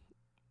 Like,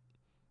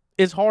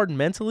 it's hard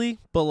mentally,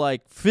 but,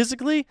 like,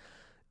 physically,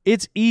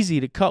 it's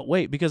easy to cut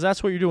weight because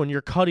that's what you're doing.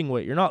 You're cutting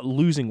weight. You're not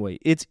losing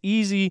weight. It's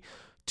easy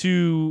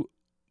to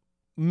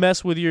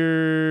mess with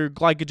your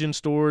glycogen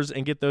stores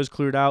and get those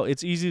cleared out.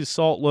 It's easy to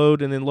salt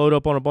load and then load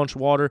up on a bunch of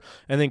water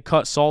and then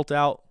cut salt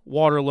out,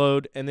 water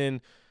load, and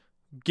then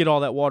get all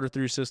that water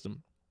through your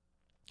system.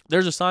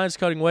 there's a science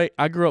cutting weight.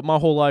 I grew up my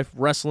whole life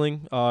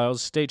wrestling. I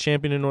was a state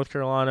champion in North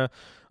Carolina,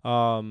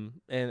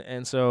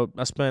 and so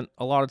I spent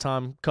a lot of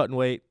time cutting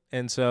weight.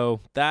 And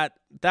so that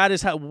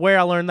is where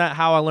I learned that,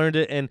 how I learned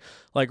it. And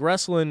like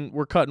wrestling,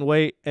 we're cutting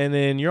weight, and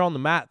then you're on the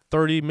mat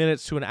 30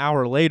 minutes to an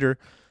hour later.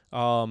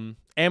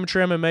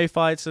 Amateur MMA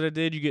fights that I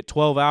did, you get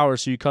 12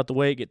 hours. So you cut the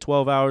weight, get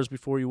 12 hours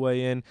before you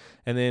weigh in.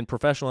 And then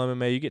professional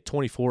MMA, you get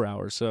 24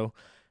 hours. So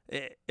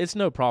it's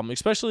no problem,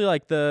 especially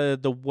like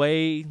the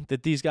way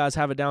that these guys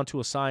have it down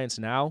to a science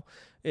now.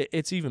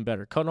 It's even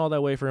better. Cutting all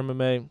that weight for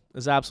MMA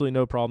is absolutely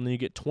no problem. Then you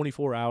get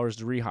 24 hours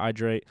to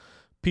rehydrate.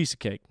 Piece of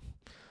cake.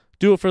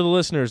 Do it for the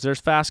listeners. There's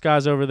fast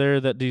guys over there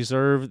that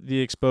deserve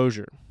the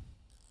exposure,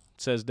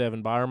 says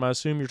Devin Byram. I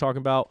assume you're talking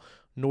about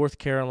North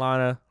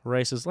Carolina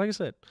races. Like I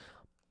said,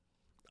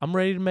 I'm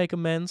ready to make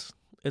amends.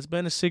 It's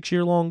been a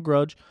 6-year-long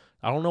grudge.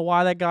 I don't know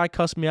why that guy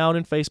cussed me out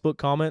in Facebook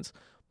comments.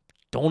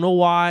 Don't know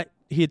why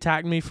he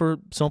attacked me for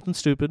something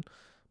stupid,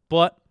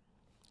 but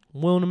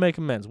I'm willing to make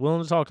amends,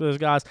 willing to talk to those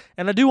guys.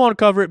 And I do want to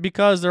cover it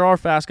because there are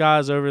fast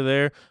guys over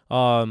there,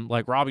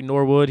 like Robbie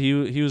Norwood.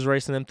 He was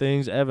racing them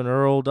things. Evan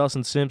Earl,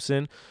 Dustin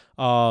Simpson,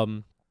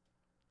 Garrett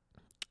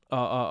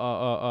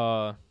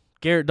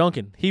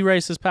Duncan. He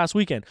raced this past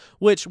weekend,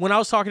 which when I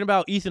was talking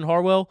about Ethan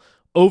Harwell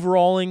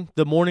overalling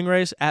the morning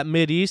race at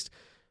Mid-East,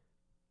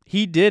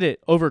 he did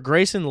it over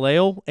Grayson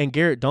Lale and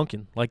Garrett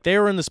Duncan. Like, they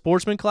were in the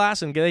sportsman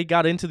class, and they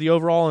got into the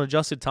overall and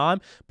adjusted time,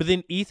 but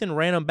then Ethan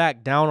ran them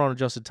back down on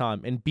adjusted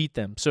time and beat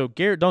them. So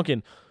Garrett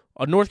Duncan,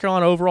 a North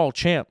Carolina overall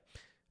champ,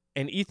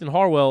 and Ethan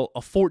Harwell, a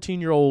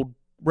 14-year-old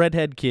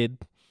redhead kid,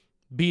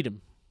 beat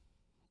him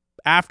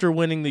after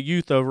winning the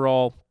youth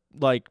overall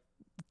like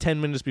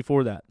 10 minutes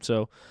before that.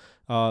 So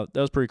that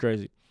was pretty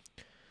crazy.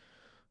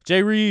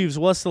 Jay Reeves,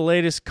 what's the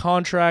latest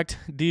contract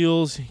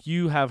deals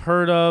you have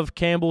heard of?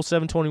 Campbell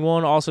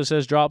 721 also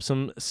says drop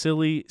some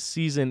silly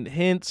season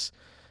hints.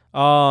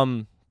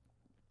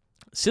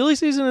 Silly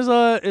season is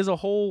a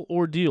whole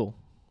ordeal.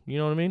 You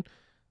know what I mean?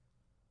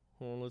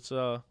 Well, let's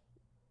I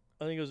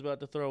think it was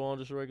about to throw on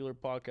just a regular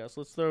podcast.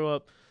 Let's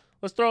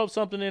throw up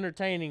something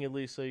entertaining at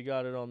least, so you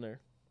got it on there.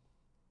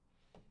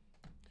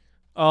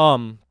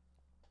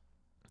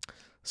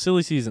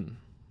 Silly season.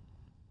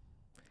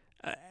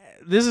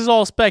 This is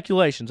all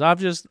speculations. I've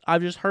just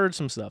heard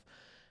some stuff.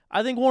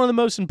 I think one of the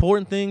most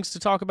important things to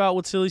talk about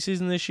with silly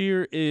season this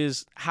year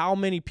is how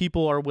many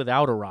people are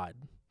without a ride.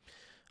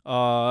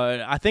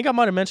 I think I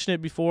might have mentioned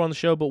it before on the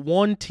show, but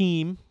one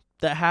team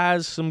that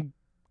has some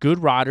good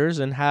riders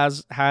and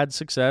has had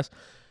success,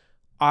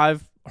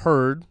 I've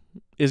heard,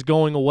 is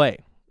going away.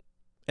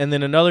 And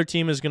then another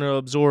team is going to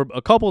absorb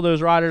a couple of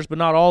those riders, but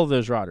not all of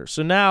those riders.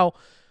 So now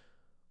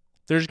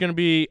there's going to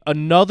be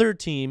another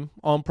team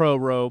on Pro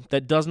Row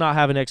that does not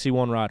have an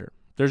XC1 rider.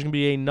 There's going to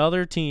be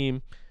another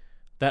team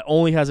that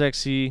only has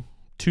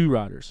XC2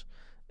 riders.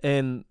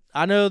 And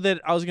I know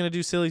that I was going to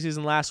do silly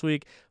season last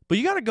week, but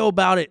you got to go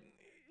about it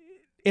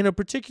in a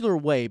particular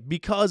way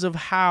because of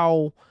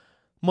how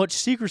much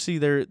secrecy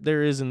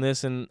there is in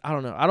this. And I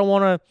don't know. I don't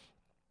want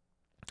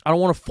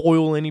to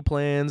foil any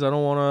plans. I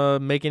don't want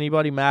to make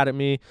anybody mad at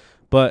me.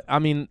 But, I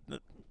mean,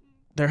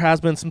 there has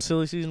been some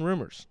silly season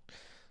rumors.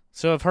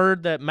 So I've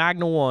heard that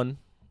Magna 1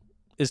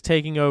 is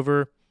taking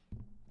over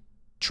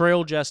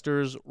Trail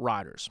Jesters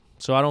riders.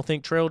 So I don't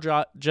think Trail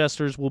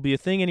Jesters will be a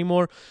thing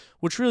anymore,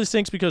 which really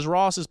stinks because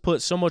Ross has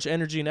put so much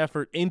energy and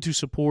effort into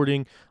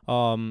supporting.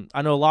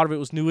 I know a lot of it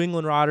was New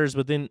England riders,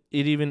 but then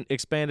it even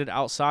expanded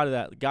outside of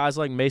that. Guys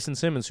like Mason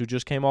Simmons, who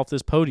just came off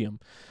this podium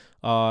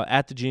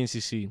at the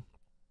GNCC.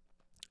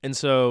 And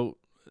so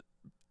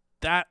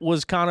that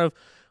was kind of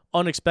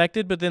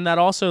unexpected, but then that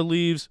also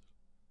leaves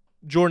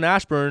Jordan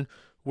Ashburn.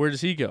 Where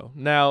does he go?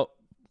 Now,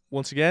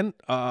 once again,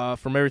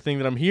 from everything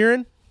that I'm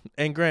hearing,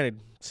 and granted,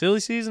 silly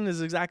season is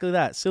exactly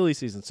that, silly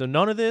season. So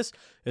none of this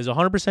is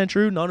 100%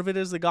 true. None of it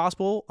is the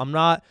gospel. I'm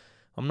not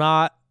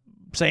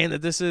saying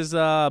that this is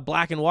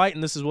black and white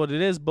and this is what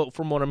it is, but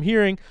from what I'm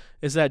hearing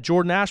is that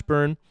Jordan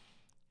Ashburn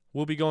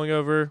will be going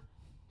over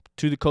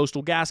to the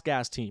Coastal Gas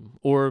team,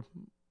 or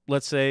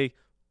let's say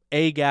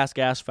a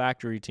gas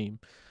factory team.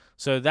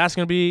 So that's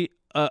going to be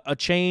a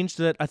change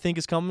that I think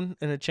is coming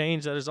and a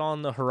change that is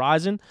on the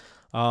horizon.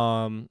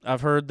 I've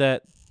heard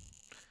that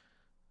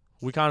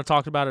we kind of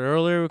talked about it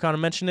earlier. We kind of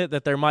mentioned it,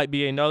 that there might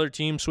be another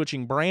team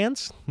switching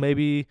brands,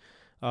 maybe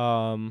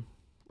a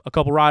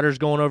couple riders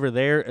going over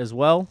there as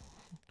well.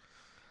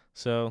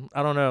 So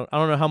I don't know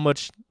how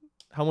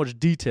much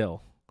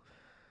detail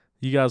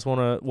you guys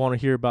want to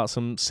hear about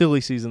some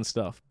silly season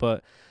stuff,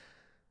 but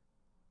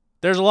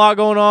there's a lot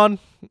going on.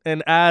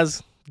 And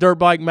as Dirt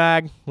Bike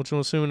Mag, which I'm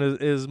assuming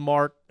is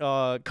Mark,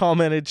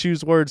 commented,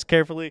 choose words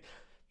carefully.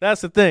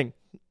 That's the thing,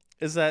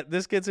 is that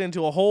this gets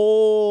into a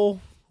whole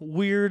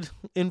weird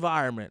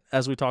environment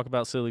as we talk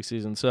about silly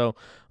season. So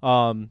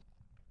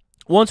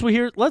once we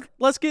hear,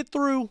 let's get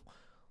through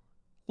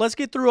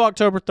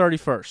October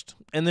 31st,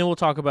 and then we'll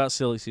talk about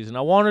silly season.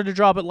 I wanted to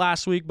drop it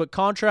last week, but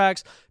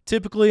contracts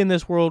typically in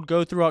this world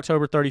go through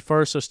October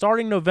 31st. So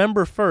starting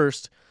November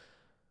 1st,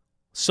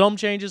 Some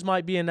changes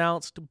might be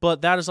announced,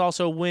 but that is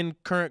also when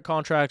current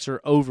contracts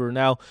are over.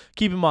 Now,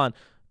 keep in mind,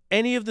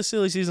 any of the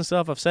silly season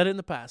stuff, I've said it in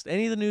the past,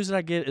 any of the news that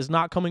I get is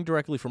not coming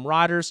directly from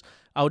riders.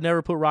 I would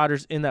never put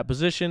riders in that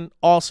position.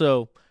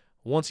 Also,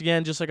 once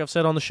again, just like I've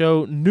said on the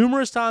show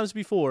numerous times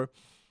before,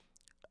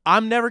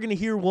 I'm never going to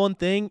hear one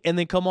thing and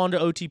then come on to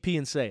OTP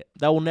and say it.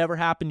 That will never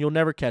happen. You'll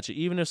never catch it.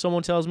 Even if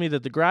someone tells me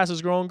that the grass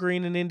is growing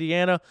green in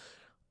Indiana,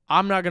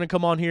 I'm not going to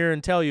come on here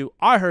and tell you,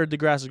 I heard the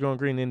grass is growing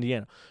green in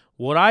Indiana.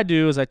 What I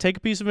do is I take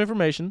a piece of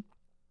information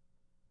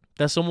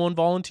that someone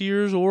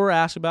volunteers or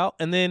asks about,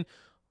 and then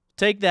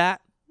take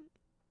that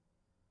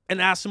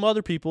and ask some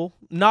other people,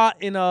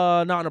 not in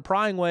a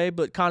prying way,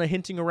 but kind of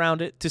hinting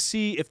around it to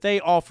see if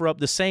they offer up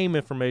the same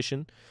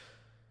information.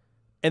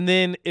 And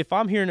then if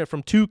I'm hearing it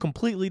from two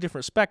completely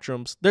different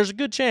spectrums, there's a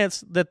good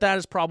chance that that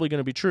is probably going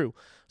to be true.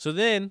 So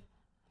then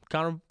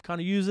kind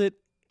of use it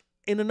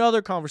in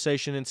another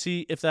conversation and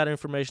see if that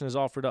information is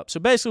offered up. So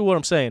basically what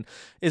I'm saying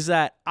is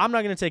that I'm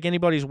not going to take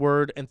anybody's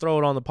word and throw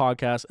it on the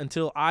podcast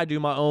until I do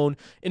my own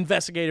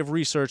investigative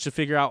research to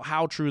figure out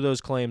how true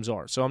those claims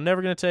are. So I'm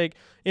never going to take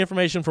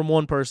information from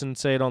one person and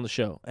say it on the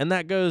show. And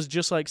that goes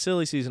just like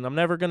silly season. I'm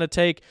never going to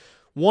take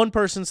one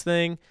person's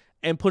thing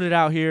and put it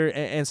out here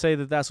and say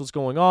that that's what's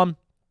going on,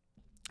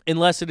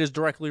 unless it is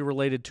directly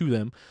related to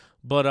them.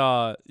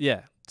 But,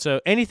 yeah.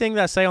 So anything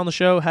that I say on the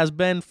show has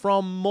been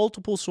from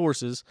multiple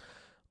sources,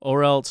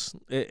 or else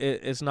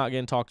it's not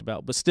getting talked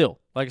about. But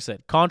still, like I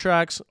said,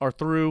 contracts are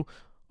through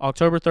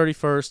October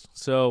 31st.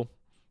 So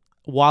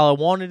while I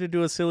wanted to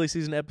do a silly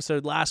season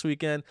episode last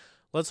weekend,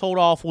 let's hold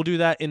off. We'll do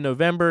that in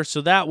November.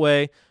 So that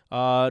way,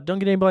 don't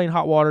get anybody in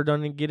hot water,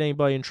 don't get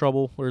anybody in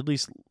trouble, or at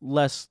least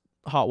less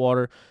hot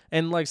water.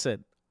 And like I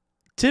said,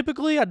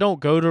 typically, I don't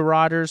go to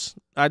riders.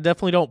 I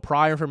definitely don't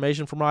pry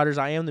information from riders.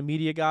 I am the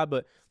media guy,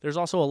 but there's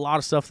also a lot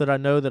of stuff that I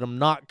know that I'm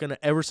not going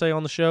to ever say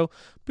on the show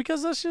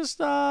because that's just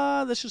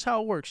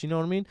how it works. You know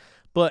what I mean?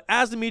 But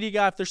as the media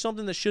guy, if there's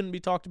something that shouldn't be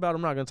talked about,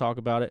 I'm not going to talk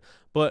about it.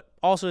 But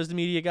also as the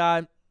media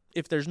guy,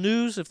 if there's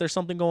news, if there's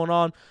something going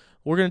on,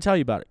 we're going to tell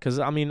you about it because,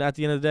 I mean, at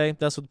the end of the day,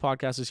 that's what the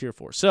podcast is here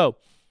for. So,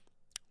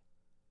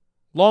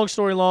 long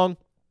story long,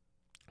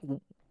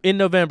 in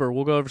November,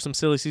 we'll go over some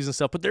silly season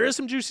stuff, but there is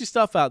some juicy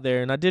stuff out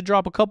there, and I did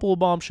drop a couple of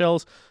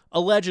bombshells,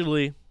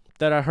 allegedly,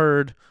 that I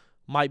heard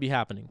might be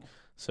happening.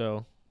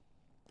 So,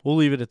 we'll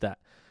leave it at that.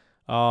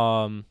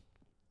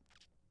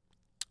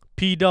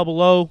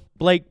 POO,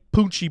 Blake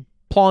Poochie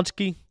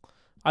Plonsky.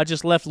 I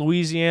just left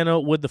Louisiana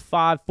with the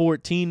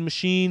 514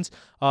 machines.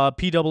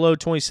 POO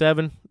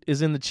 27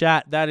 is in the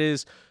chat. That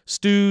is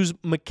Stu's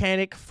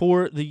mechanic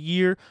for the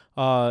year.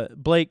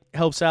 Blake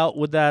helps out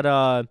with that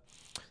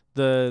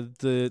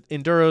the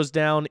enduros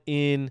down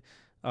in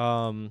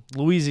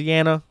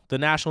Louisiana, the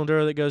National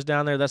Enduro that goes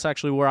down there. That's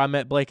actually where I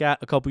met Blake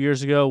at a couple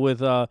years ago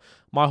with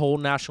my whole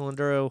National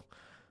Enduro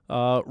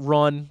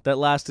run that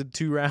lasted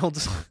 2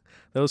 rounds.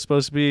 That was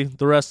supposed to be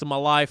the rest of my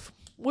life.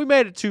 We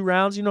made it 2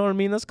 rounds, you know what I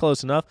mean? That's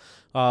close enough.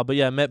 But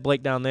yeah, I met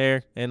Blake down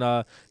there,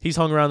 and he's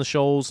hung around the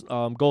shoals,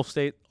 Gulf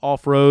State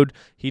Off-Road.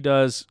 He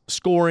does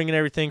scoring and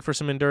everything for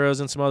some enduros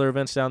and some other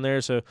events down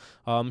there. So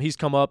he's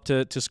come up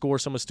to score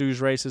some of Stu's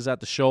races at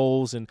the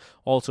shoals and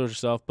all sorts of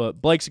stuff.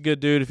 But Blake's a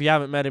good dude. If you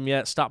haven't met him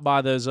yet, stop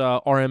by those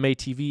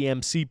RMATV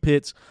MC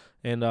pits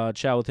and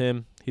chat with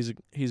him.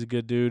 He's a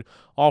good dude.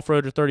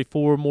 Off-Roader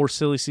 34, more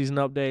silly season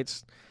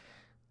updates.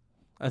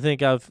 I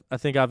think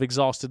I've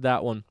exhausted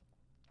that one.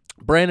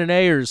 Brandon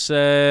Ayers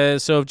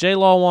says, so if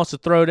J-Law wants to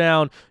throw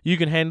down, you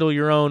can handle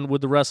your own with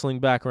the wrestling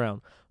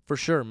background. For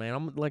sure,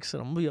 man. Like I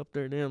said, I'm going to be up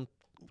there then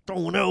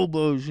throwing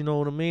elbows, you know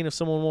what I mean? If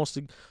someone wants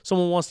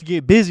to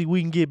get busy,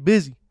 we can get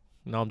busy.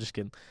 No, I'm just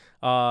kidding.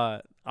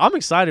 I'm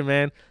excited,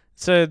 man.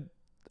 So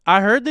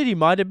I heard that he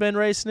might have been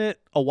racing it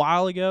a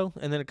while ago,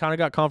 and then it kind of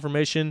got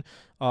confirmation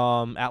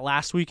at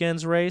last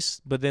weekend's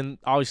race, but then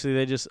obviously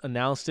they just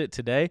announced it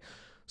today.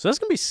 So that's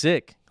going to be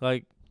sick.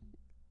 Like,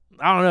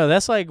 I don't know.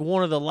 That's like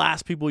one of the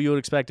last people you would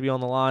expect to be on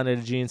the line at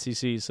a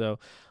GNCC. So,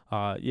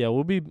 yeah,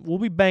 we'll be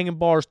banging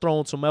bars,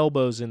 throwing some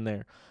elbows in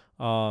there.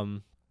 But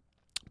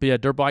yeah,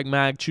 Dirt Bike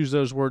Mag, choose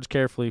those words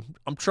carefully.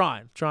 I'm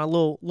trying a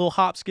little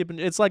hop skipping.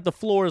 It's like the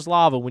floor is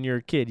lava when you're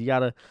a kid. You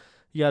gotta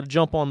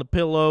jump on the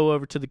pillow,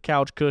 over to the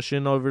couch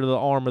cushion, over to the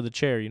arm of the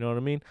chair. You know what I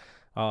mean?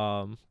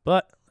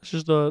 But it's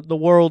just the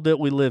world that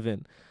we live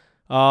in.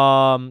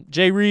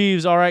 Jay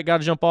Reeves, all right, got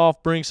to jump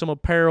off, bring some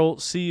apparel.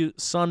 See you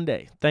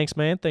Sunday. Thanks,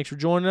 man. Thanks for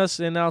joining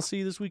us, and I'll see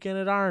you this weekend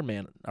at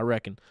Ironman, I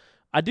reckon.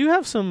 I do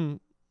have some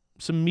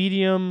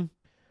medium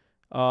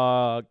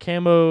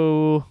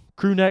camo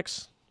crew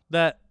necks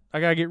that I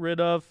got to get rid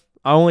of.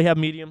 I only have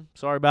medium.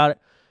 Sorry about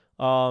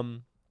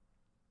it.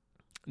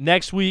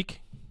 Next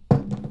week,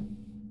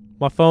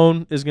 my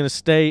phone is going to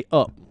stay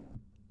up,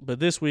 but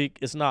this week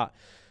it's not.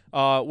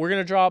 We're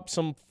going to drop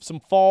some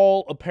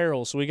fall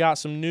apparel. So we got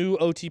some new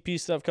OTP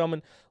stuff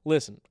coming.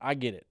 Listen, I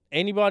get it.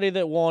 Anybody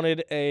that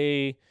wanted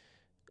an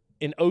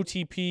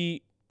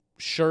OTP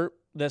shirt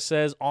that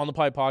says On the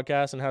Pipe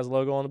Podcast and has a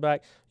logo on the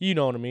back, you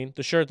know what I mean.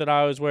 The shirt that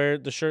I always wear,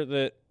 the shirt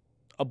that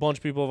a bunch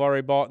of people have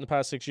already bought in the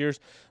past 6 years.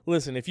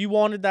 Listen, if you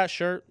wanted that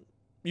shirt,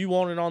 you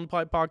want an On the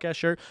Pipe podcast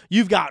shirt,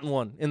 you've gotten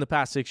one in the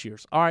past 6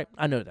 years. All right,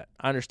 I know that.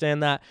 I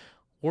understand that.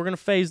 We're going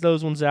to phase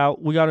those ones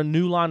out. We got a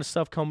new line of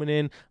stuff coming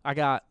in. We're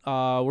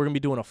going to be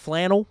doing a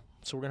flannel.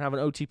 So we're going to have an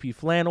OTP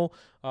flannel.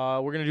 We're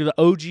going to do the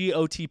OG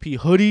OTP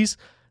hoodies.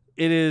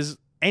 It is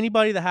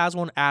anybody that has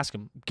one, ask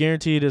them.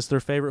 Guaranteed it's their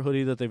favorite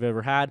hoodie that they've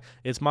ever had.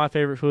 It's my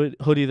favorite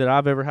hoodie that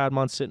I've ever had.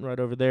 Mine's sitting right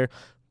over there.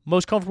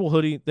 Most comfortable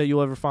hoodie that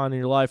you'll ever find in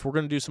your life. We're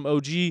going to do some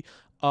OG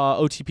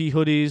OTP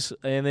hoodies.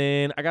 And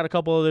then I got a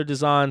couple other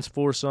designs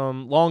for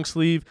some long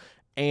sleeve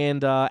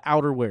and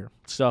outerwear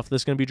stuff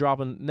that's going to be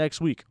dropping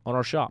next week on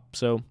our shop.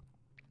 So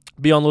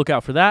be on the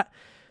lookout for that.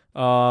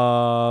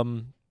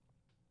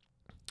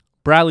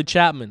 Bradley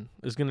Chapman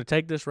is going to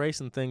take this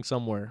racing thing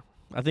somewhere.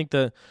 I think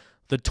the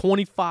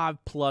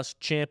 25-plus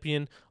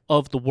champion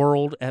of the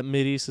world at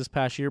Mid-East this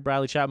past year,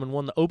 Bradley Chapman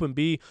won the Open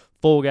B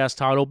full gas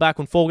title. Back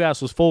when full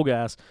gas was full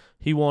gas,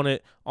 he won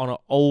it on an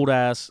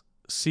old-ass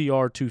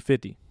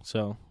CR250.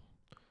 So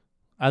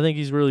I think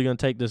he's really going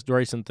to take this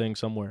racing thing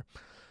somewhere.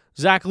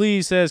 Zach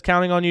Lee says,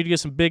 counting on you to get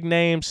some big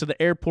names to the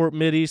airport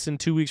Mid-East in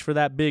 2 weeks for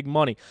that big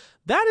money.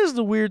 That is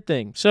the weird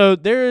thing. So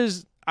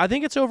I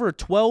think it's over a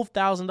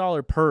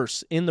 $12,000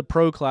 purse in the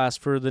pro class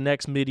for the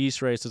next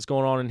Mid-East race that's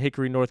going on in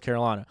Hickory, North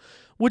Carolina,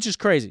 which is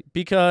crazy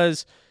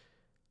because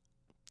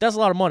that's a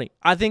lot of money.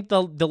 I think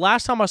the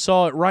last time I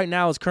saw it right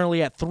now is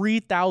currently at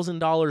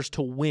 $3,000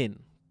 to win.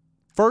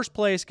 First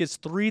place gets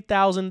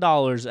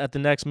 $3,000 at the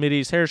next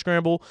Mid-East Hare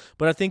Scramble,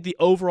 but I think the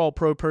overall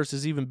pro purse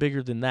is even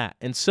bigger than that.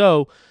 And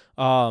so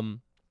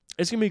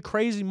it's going to be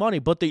crazy money.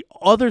 But the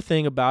other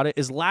thing about it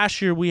is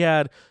last year we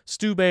had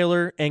Stu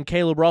Baylor and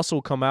Caleb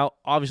Russell come out,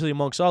 obviously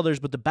amongst others,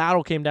 but the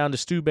battle came down to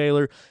Stu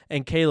Baylor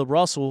and Caleb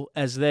Russell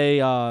as they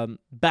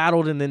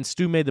battled, and then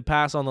Stu made the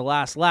pass on the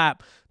last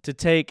lap to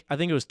take, I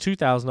think it was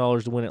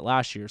 $2,000 to win it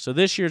last year. So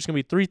this year it's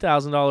going to be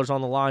 $3,000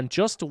 on the line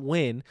just to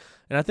win,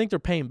 and I think they're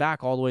paying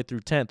back all the way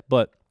through 10th,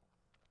 but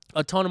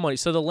a ton of money.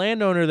 So the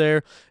landowner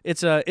there,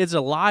 it's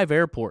a live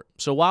airport.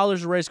 So while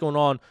there's a race going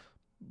on,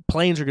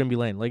 planes are going to be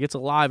landing. Like, it's a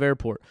live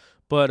airport.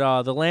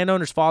 But the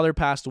landowner's father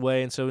passed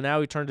away, and so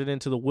now he turned it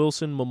into the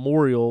Wilson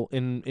Memorial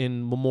in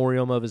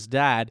memoriam of his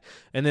dad.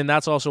 And then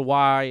that's also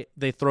why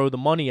they throw the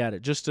money at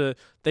it.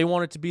 They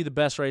want it to be the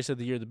best race of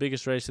the year, the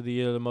biggest race of the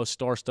year, the most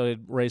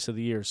star-studded race of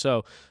the year.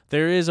 So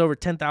there is over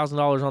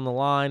 $10,000 on the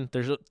line.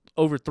 There's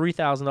over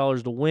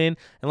 $3,000 to win.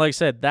 And like I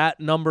said, that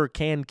number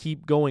can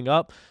keep going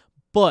up.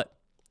 But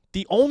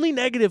the only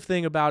negative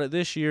thing about it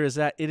this year is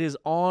that it is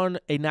on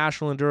a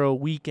National Enduro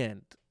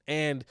weekend.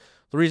 And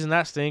the reason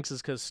that stinks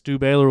is because Stu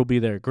Baylor will be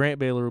there, Grant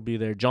Baylor will be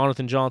there,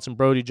 Jonathan Johnson,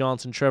 Brody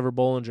Johnson, Trevor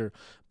Bollinger,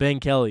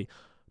 Ben Kelly.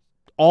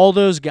 All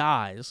those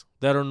guys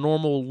that are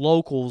normal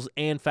locals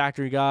and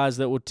factory guys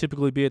that would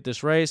typically be at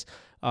this race,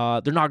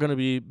 they're not going to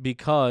be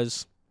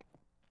because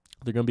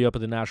they're going to be up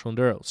at the National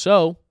Enduro.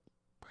 So,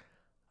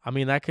 I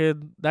mean, that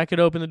could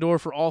open the door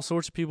for all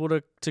sorts of people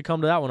to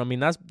come to that one. I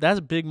mean, that's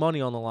big money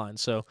on the line.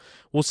 So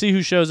we'll see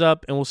who shows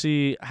up, and we'll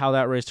see how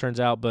that race turns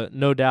out. But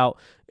no doubt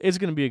it's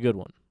going to be a good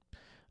one.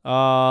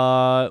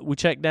 We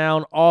checked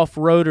down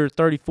Off-Roader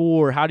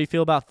 34. How do you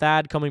feel about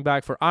Thad coming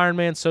back for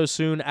Ironman so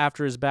soon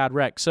after his bad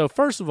wreck? So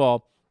first of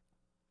all,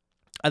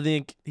 I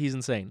think he's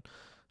insane.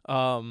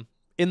 In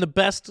the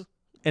best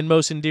and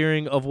most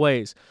endearing of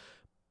ways.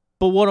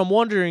 But what I'm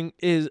wondering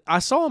is, I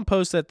saw him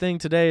post that thing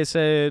today. It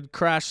said,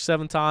 crash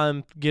 7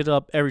 times, get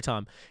up every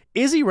time.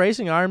 Is he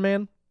racing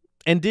Ironman?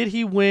 And did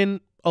he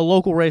win a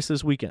local race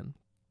this weekend?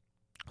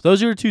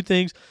 Those are the two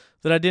things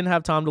that I didn't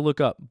have time to look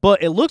up.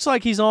 But it looks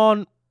like he's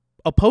on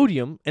a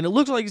podium, and it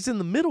looks like he's in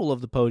the middle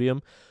of the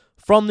podium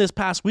from this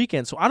past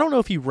weekend. So I don't know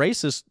if he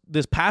races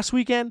this past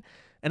weekend,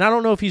 and I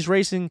don't know if he's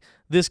racing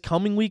this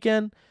coming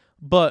weekend.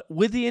 But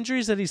with the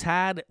injuries that he's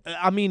had,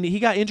 I mean, he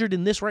got injured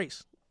in this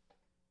race.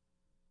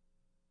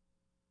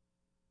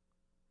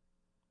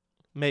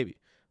 Maybe.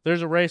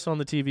 There's a race on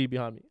the TV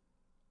behind me.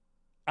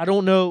 I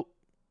don't know.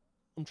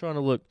 I'm trying to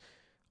look.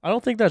 I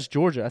don't think that's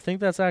Georgia. I think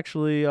that's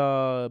actually,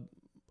 I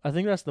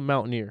think that's the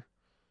Mountaineer.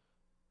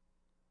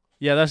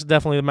 Yeah, that's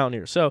definitely the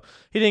Mountaineer. So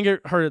he didn't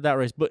get hurt at that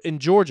race. But in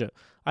Georgia,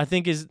 I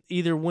think is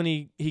either when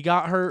he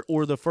got hurt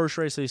or the first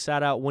race that he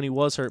sat out when he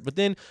was hurt. But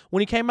then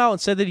when he came out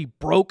and said that he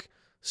broke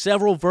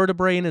several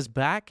vertebrae in his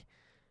back,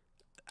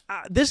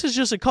 this is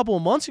just a couple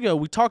of months ago.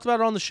 We talked about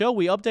it on the show.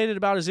 We updated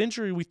about his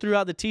injury. We threw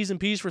out the T's and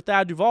P's for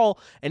Thad Duvall,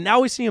 and now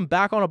we see him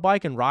back on a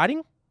bike and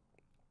riding.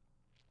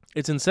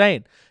 It's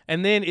insane.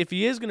 And then if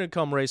he is going to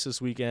come race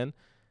this weekend,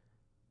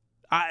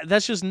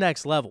 that's just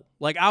next level.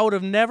 Like, I would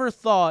have never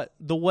thought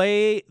the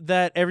way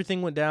that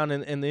everything went down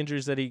and the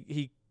injuries that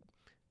he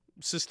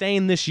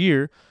sustained this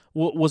year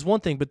was one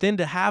thing, but then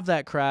to have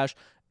that crash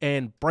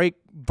and break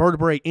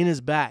vertebrae in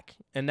his back,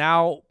 and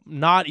now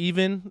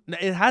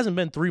it hasn't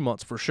been 3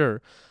 months for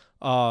sure.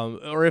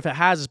 Or if it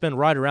has, it's been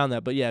right around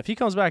that. But yeah, if he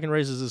comes back and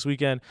races this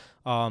weekend,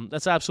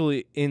 that's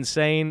absolutely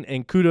insane.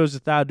 And kudos to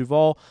Thad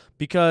Duvall,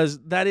 because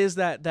that is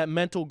that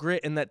mental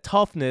grit and that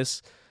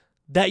toughness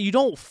that you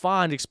don't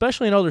find,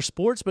 especially in other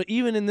sports, but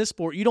even in this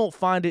sport, you don't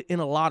find it in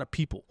a lot of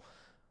people.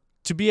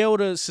 To be able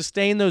to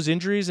sustain those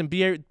injuries and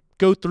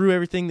go through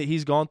everything that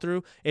he's gone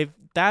through. If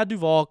Thad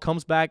Duvall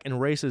comes back and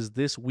races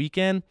this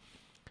weekend,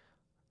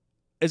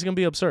 it's going to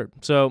be absurd.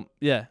 So,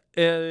 yeah,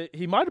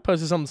 he might have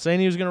posted something saying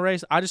he was going to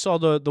race. I just saw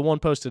the one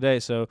post today.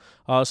 So,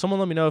 someone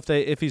let me know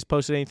if he's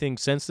posted anything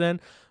since then.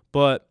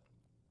 But,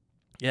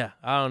 yeah,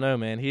 I don't know,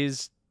 man.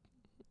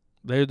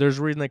 There's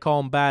a reason they call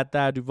him Bad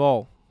Thad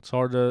Duvall. It's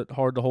hard to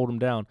hold him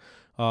down.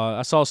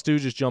 I saw Stu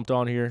just jumped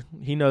on here.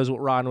 He knows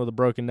what riding with a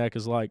broken neck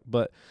is like.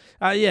 But,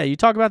 yeah, you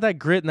talk about that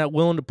grit and that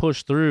willing to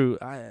push through.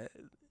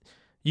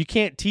 You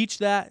can't teach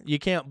that. You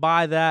can't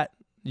buy that.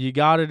 You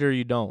got it or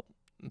you don't.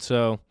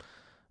 So,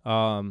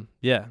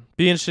 yeah,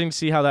 be interesting to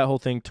see how that whole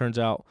thing turns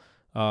out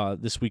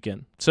this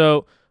weekend.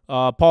 So,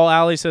 Paul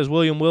Alley says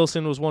William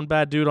Wilson was one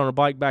bad dude on a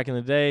bike back in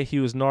the day. He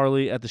was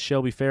gnarly at the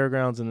Shelby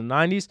Fairgrounds in the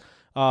 90s.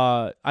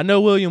 I know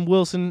William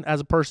Wilson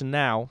as a person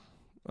now.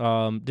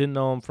 Didn't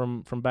know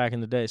him from back in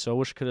the day, so I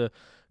wish I could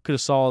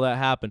have saw that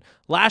happen.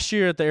 Last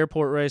year at the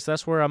airport race,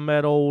 that's where I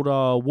met old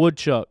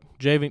Woodchuck,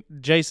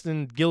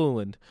 Jason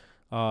Gilliland.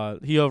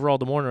 He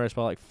overalled the morning race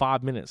by like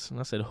 5 minutes, and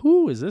I said,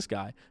 who is this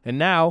guy? And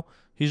now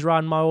he's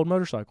riding my old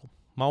motorcycle.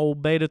 My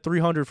old Beta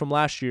 300 from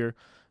last year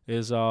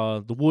is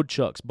the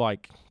Woodchuck's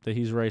bike that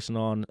he's racing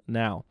on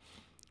now.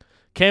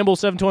 Campbell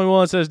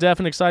 721 says,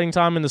 definitely exciting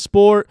time in the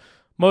sport.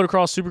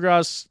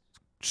 Motocross,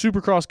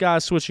 Supercross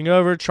guys switching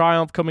over.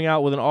 Triumph coming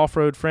out with an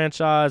off-road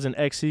franchise and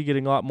XC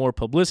getting a lot more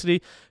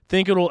publicity.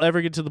 Think it'll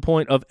ever get to the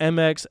point of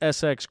MX,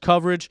 SX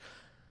coverage?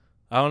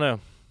 I don't know.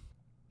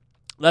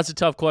 That's a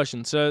tough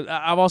question. So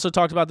I've also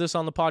talked about this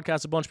on the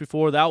podcast a bunch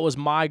before. That was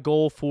my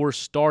goal for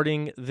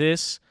starting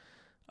this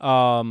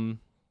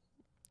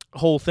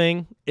whole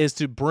thing, is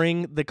to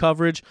bring the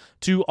coverage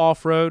to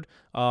off-road.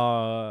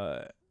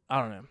 I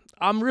don't know.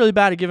 I'm really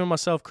bad at giving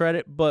myself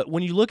credit, but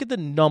when you look at the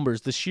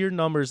numbers, the sheer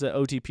numbers that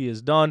OTP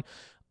has done,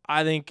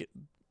 I think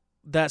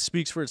that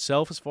speaks for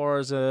itself as far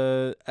as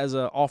a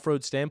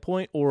off-road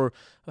standpoint, or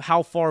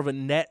how far of a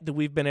net that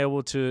we've been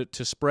able to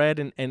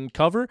spread and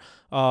cover.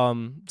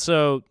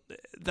 So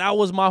that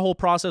was my whole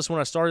process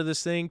when I started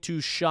this thing, to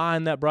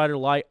shine that brighter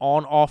light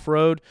on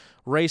off-road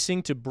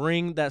racing, to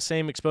bring that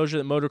same exposure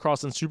that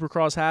motocross and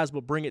supercross has,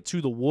 but bring it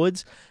to the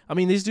woods. I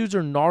mean, these dudes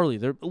are gnarly.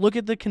 Look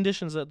at the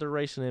conditions that they're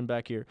racing in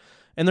back here.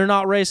 And they're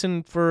not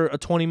racing for a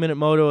 20-minute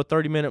moto, a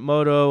 30-minute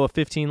moto, a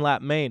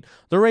 15-lap main.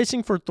 They're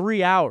racing for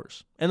 3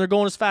 hours, and they're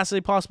going as fast as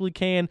they possibly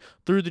can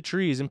through the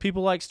trees. And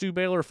people like Stu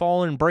Baylor are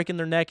falling and breaking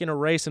their neck in a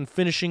race and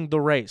finishing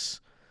the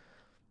race.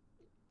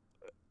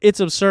 It's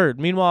absurd.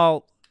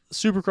 Meanwhile,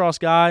 Supercross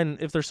guy,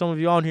 and if there's some of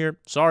you on here,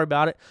 sorry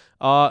about it,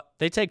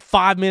 they take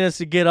 5 minutes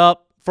to get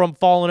up from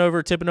falling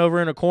over, tipping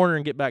over in a corner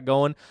and get back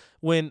going.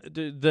 When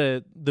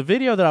the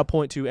video that I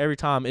point to every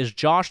time is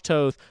Josh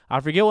Toth. I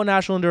forget what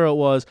National Enduro it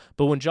was,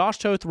 but when Josh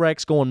Toth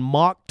wrecks going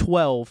Mach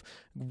 12,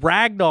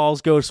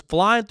 ragdolls, goes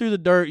flying through the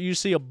dirt, you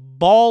see a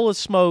ball of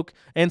smoke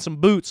and some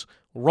boots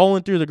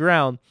rolling through the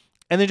ground,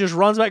 and then just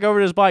runs back over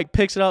to his bike,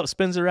 picks it up,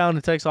 spins it around,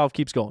 and takes off,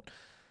 keeps going.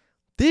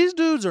 These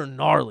dudes are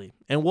gnarly,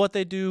 and what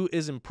they do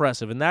is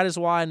impressive, and that is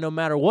why no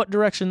matter what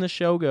direction this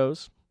show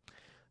goes,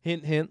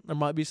 hint, hint, there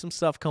might be some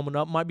stuff coming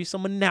up, might be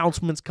some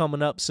announcements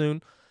coming up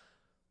soon.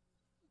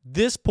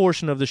 This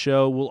portion of the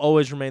show will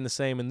always remain the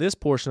same, and this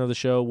portion of the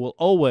show will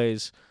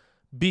always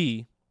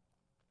be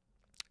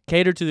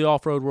catered to the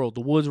off-road world,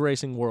 the woods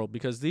racing world,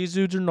 because these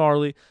dudes are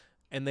gnarly,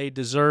 and they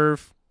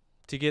deserve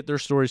to get their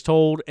stories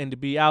told and to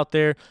be out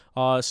there.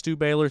 Stu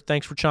Baylor,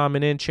 thanks for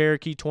chiming in.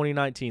 Cherokee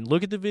 2019.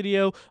 Look at the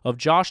video of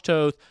Josh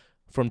Toth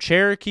from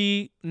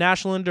Cherokee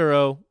National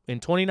Enduro in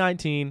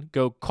 2019,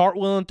 go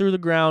cartwheeling through the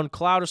ground,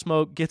 cloud of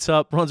smoke, gets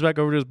up, runs back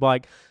over to his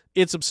bike.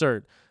 It's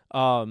absurd.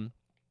 And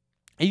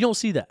you don't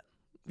see that.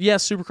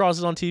 Yes, Supercross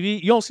is on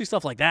TV. You don't see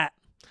stuff like that.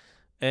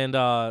 And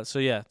so,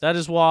 yeah, that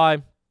is why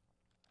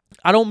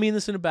I don't mean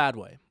this in a bad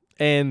way.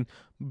 And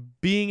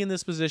being in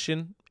this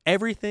position,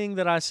 everything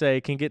that I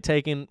say can get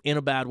taken in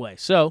a bad way.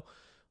 So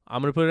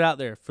I'm going to put it out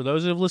there. For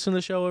those who have listened to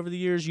the show over the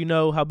years, you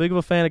know how big of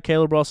a fan of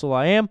Caleb Russell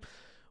I am.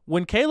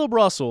 When Caleb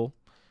Russell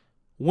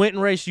went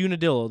and raced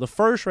Unadilla, the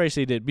first race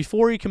he did,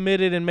 before he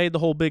committed and made the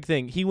whole big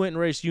thing, he went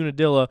and raced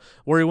Unadilla,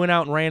 where he went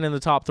out and ran in the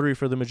top 3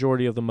 for the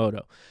majority of the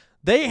moto.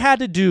 They had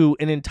to do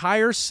an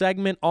entire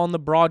segment on the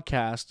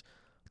broadcast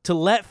to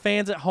let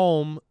fans at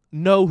home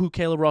know who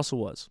Caleb Russell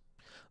was.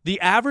 The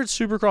average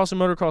Supercross and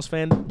motocross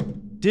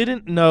fan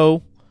didn't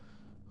know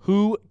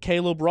who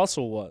Caleb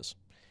Russell was.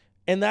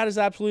 And that is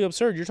absolutely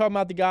absurd. You're talking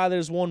about the guy that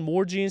has won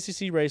more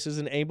GNCC races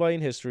than anybody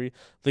in history,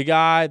 the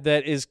guy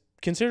that is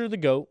considered the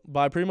GOAT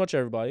by pretty much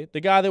everybody,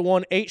 the guy that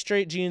won 8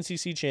 straight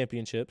GNCC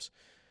championships,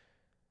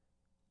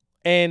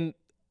 and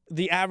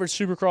the average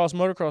Supercross,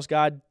 motocross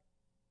guy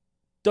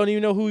don't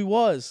even know who he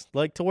was,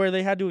 like to where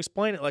they had to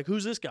explain it, like,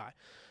 who's this guy?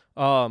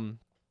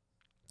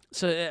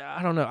 So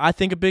I don't know. I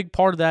think a big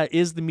part of that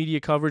is the media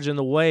coverage and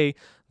the way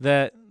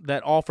that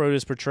off-road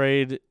is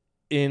portrayed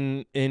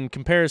in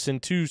comparison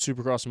to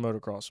Supercross and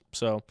motocross.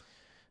 So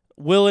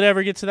will it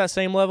ever get to that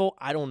same level?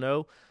 I don't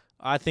know.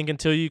 I think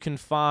until you can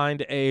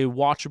find a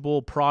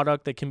watchable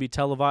product that can be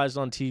televised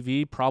on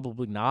TV,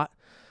 probably not.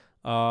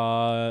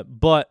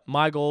 But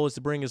my goal is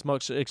to bring as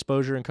much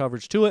exposure and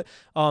coverage to it.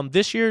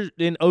 This year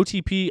in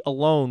OTP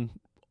alone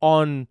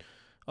on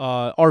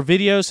our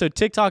videos, so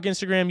TikTok,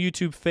 Instagram,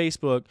 YouTube,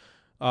 Facebook,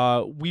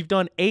 we've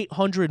done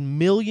 800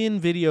 million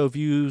video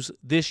views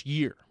this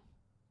year.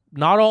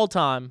 Not all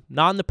time,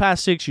 not in the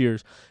past 6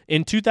 years.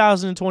 In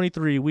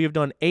 2023, we have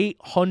done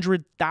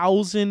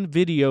 800,000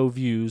 video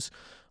views,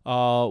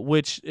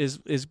 which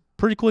is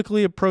pretty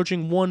quickly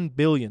approaching 1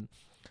 billion.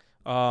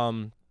 I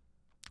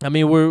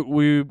mean,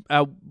 we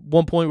at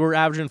one point we're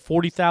averaging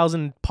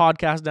 40,000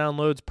 podcast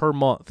downloads per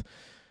month,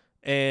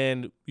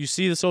 and you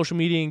see the social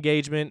media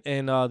engagement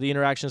and the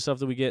interaction stuff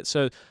that we get.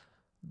 So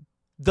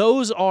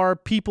those are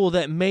people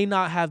that may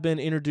not have been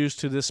introduced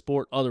to this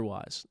sport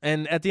otherwise.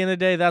 And at the end of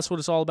the day, that's what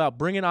it's all about,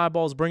 bringing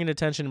eyeballs, bringing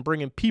attention, and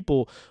bringing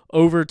people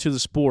over to the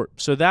sport.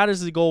 So that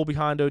is the goal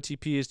behind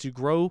OTP, is to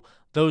grow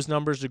those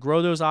numbers, to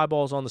grow those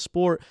eyeballs on the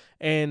sport.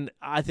 And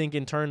I think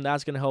in turn,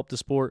 that's going to help the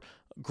sport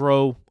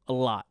grow a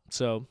lot.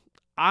 So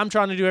I'm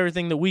trying to do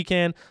everything that we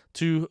can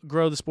to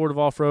grow the sport of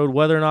off-road.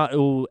 Whether or not it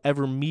will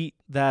ever meet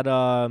that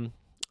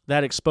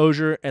that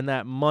exposure and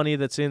that money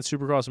that's in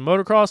Supercross and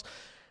motocross,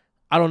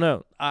 I don't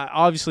know. I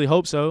obviously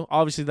hope so.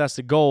 Obviously, that's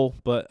the goal,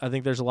 but I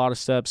think there's a lot of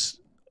steps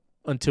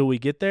until we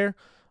get there.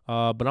 But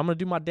I'm going to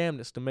do my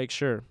damnedest to make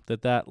sure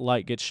that that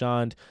light gets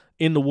shined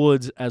in the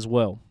woods as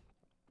well.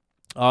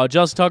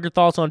 Justin Tucker,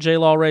 thoughts on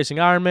J-Law Racing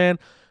Ironman?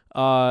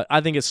 I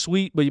think it's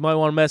sweet, but you might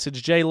want to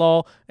message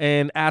J-Law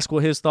and ask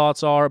what his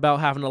thoughts are about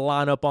having to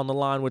line up on the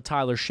line with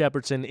Tyler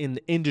Shepardson in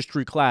the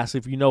industry class,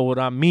 if you know what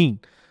I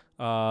mean.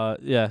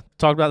 Yeah,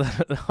 talked about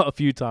that a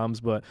few times,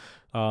 but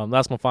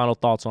that's my final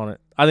thoughts on it.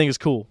 I think it's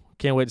cool.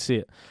 Can't wait to see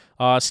it.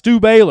 Stu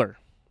Baylor,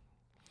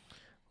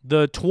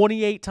 the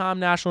 28-time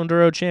National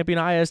Enduro Champion,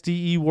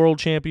 ISDE World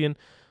Champion,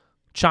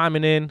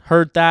 chiming in.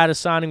 Heard Thad is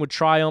signing with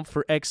Triumph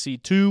for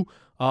XC2.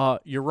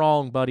 You're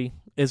wrong, buddy.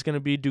 It's going to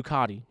be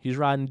Ducati. He's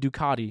riding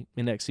Ducati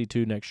in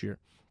XC2 next year.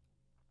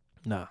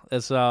 Nah,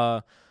 that's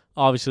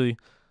obviously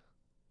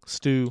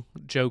Stu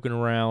joking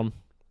around.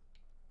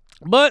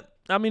 But,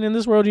 I mean, in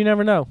this world, you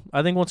never know.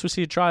 I think once we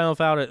see a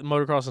Triumph out at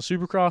Motocross and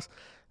Supercross,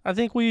 I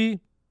think we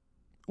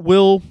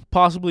will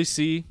possibly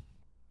see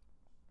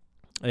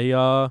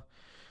a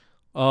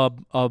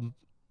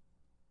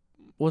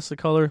what's the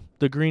color?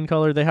 The green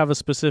color. They have a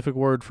specific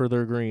word for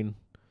their green.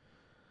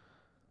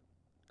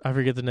 I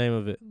forget the name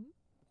of it.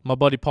 My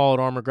buddy Paul at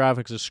Armor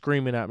Graphics is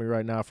screaming at me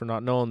right now for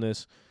not knowing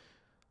this.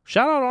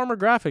 Shout out Armor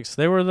Graphics.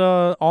 They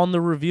were on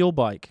the reveal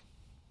bike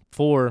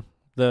for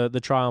the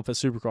Triumph at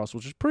Supercross,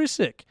 which is pretty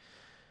sick.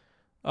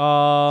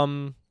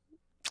 Campbell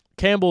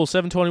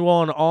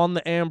 721 on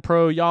the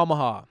Ampro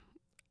Yamaha.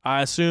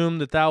 I assume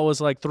that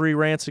was like 3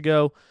 rants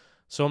ago,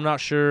 so I'm not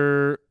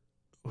sure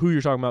who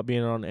you're talking about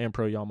being on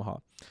Ampro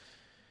Yamaha.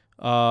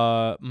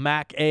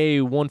 Mac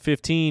A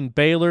 115.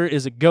 Baylor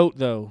is a GOAT,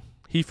 though.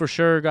 He for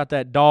sure got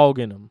that dog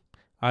in him.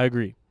 I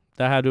agree.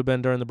 That had to have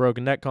been during the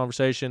broken neck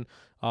conversation.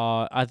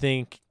 I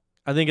think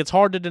it's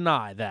hard to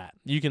deny that.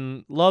 You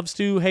can love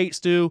Stu, hate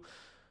Stu.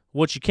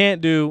 What you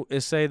can't do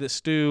is say that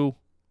Stu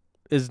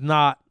is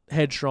not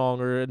headstrong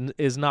or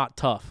is not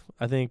tough.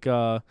 I think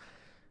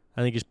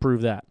he's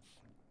proved that.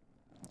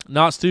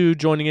 Not Stu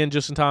joining in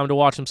just in time to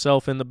watch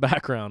himself in the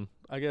background.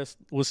 I guess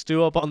was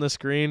Stu up on the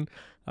screen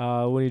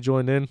when he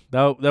joined in?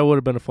 That would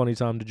have been a funny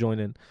time to join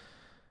in.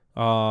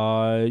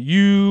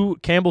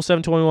 Campbell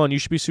 721, you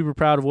should be super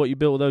proud of what you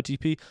built with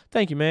OTP.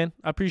 Thank you, man.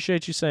 I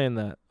appreciate you saying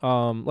that.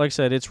 Like I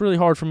said, it's really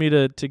hard for me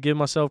to give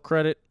myself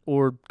credit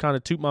or kind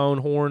of toot my own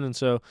horn, and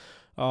so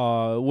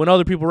when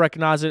other people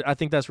recognize it, I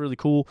think that's really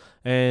cool.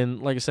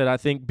 And like I said, I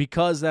think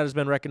because that has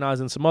been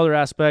recognized in some other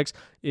aspects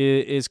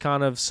is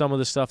kind of some of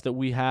the stuff that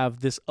we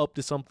have this Up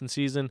to Something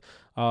season,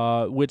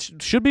 which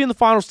should be in the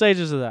final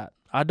stages of that.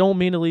 I don't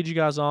mean to lead you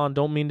guys on,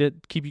 don't mean to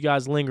keep you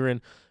guys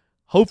lingering.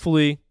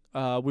 Hopefully,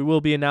 we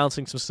will be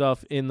announcing some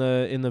stuff in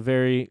the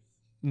very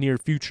near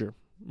future.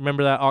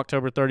 Remember that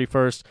October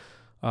 31st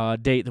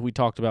date that we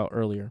talked about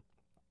earlier.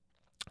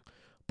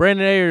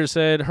 Brandon Ayers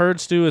said, heard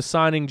Stu is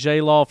signing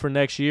J-Law for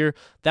next year.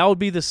 That would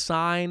be the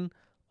sign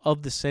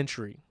of the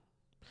century.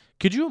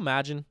 Could you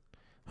imagine?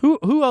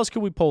 Who else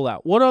could we pull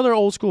out? What other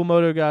old school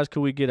moto guys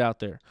could we get out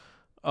there?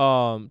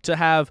 To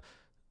have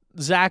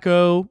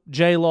Zacho,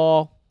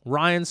 J-Law,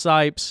 Ryan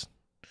Sipes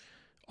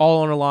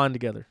all on a line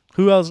together.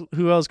 Who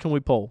else can we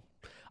pull?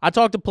 I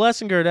talked to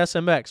Plessinger at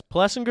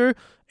SMX.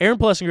 Aaron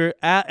Plessinger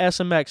at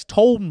SMX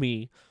told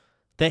me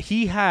that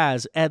he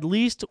has at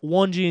least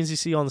one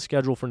GNCC on the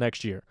schedule for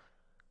next year.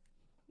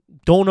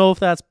 Don't know if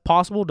that's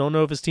possible. Don't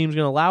know if his team's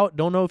going to allow it.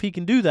 Don't know if he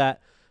can do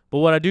that. But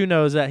what I do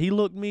know is that he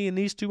looked me in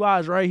these two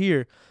eyes right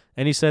here,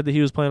 and he said that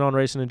he was planning on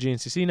racing in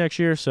GNCC next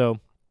year. So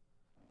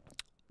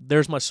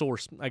there's my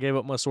source. I gave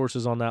up my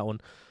sources on that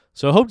one.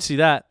 So I hope to see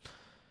that.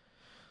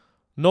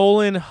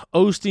 Nolan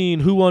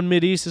Osteen, who won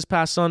Mid-East this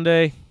past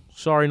Sunday.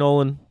 Sorry,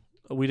 Nolan.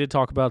 We did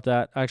talk about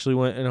that. Actually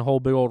went in a whole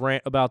big old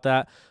rant about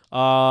that.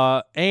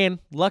 And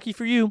lucky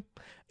for you,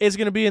 it's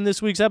going to be in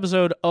this week's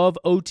episode of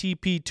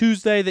OTP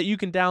Tuesday that you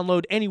can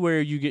download anywhere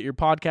you get your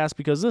podcast,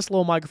 because this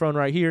little microphone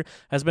right here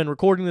has been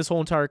recording this whole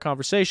entire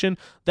conversation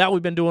that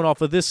we've been doing off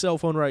of this cell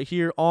phone right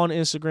here on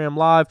Instagram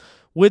Live.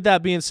 With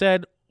that being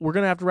said, we're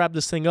going to have to wrap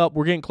this thing up.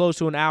 We're getting close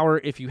to an hour.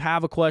 If you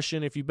have a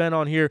question, if you've been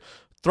on here,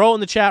 throw it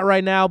in the chat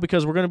right now,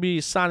 because we're going to be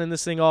signing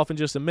this thing off in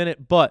just a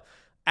minute. But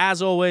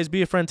as always,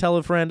 be a friend, tell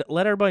a friend.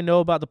 Let everybody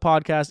know about the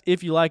podcast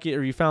if you like it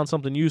or you found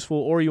something useful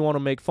or you want to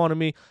make fun of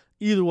me.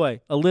 Either way,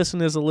 a listen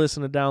is a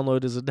listen, a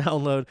download is a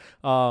download.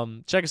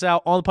 Check us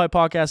out on the Pipe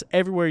Podcast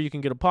everywhere you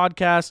can get a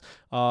podcast.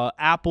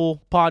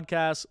 Apple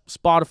Podcasts,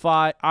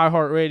 Spotify,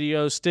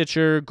 iHeartRadio,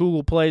 Stitcher,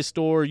 Google Play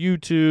Store,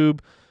 YouTube,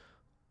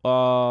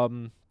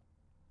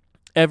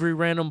 every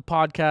random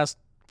podcast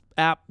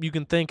app you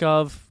can think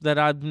of that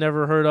I've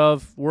never heard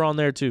of. We're on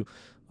there too.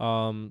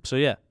 So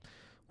yeah,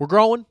 we're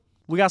growing.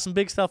 We got some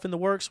big stuff in the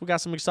works. We got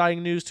some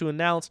exciting news to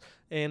announce.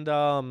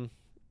 And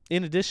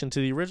in addition to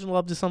the original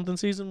Up to Something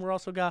season, we're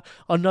also got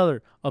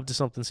another Up to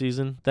Something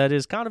season that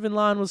is kind of in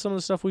line with some of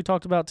the stuff we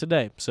talked about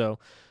today. So,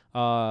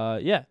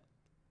 yeah.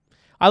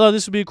 I thought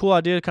this would be a cool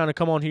idea to kind of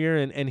come on here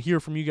and hear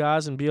from you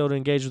guys and be able to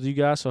engage with you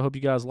guys. So I hope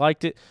you guys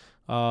liked it.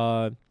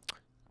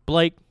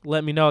 Blake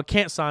let me know I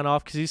can't sign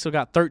off because he's still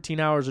got 13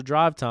 hours of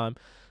drive time.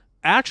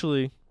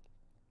 Actually,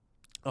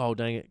 oh,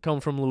 dang it, coming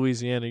from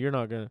Louisiana, you're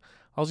not going to.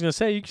 I was going to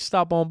say you can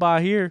stop on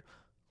by here,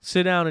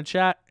 sit down and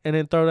chat, and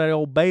then throw that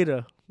old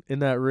beta in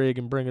that rig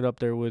and bring it up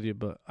there with you.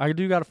 But I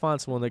do got to find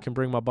someone that can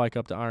bring my bike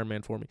up to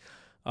Ironman for me.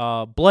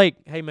 Blake,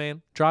 hey,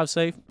 man, drive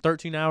safe,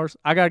 13 hours.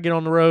 I got to get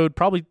on the road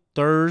probably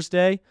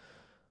Thursday,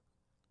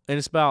 and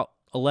it's about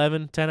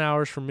 10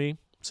 hours from me.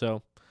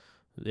 So,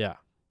 yeah.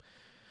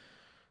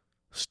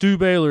 Stu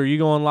Baylor, you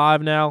going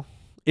live now?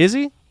 Is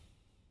he?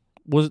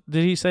 Did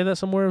he say that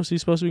somewhere? Was he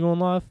supposed to be going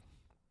live?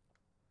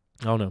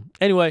 I don't know.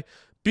 Anyway,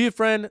 be a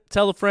friend,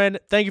 tell a friend.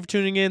 Thank you for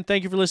tuning in.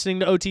 Thank you for listening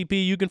to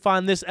OTP. You can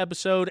find this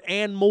episode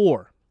and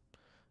more.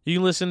 You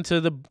can listen to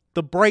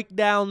the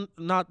breakdown,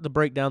 not the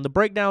breakdown, the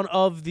breakdown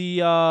of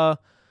the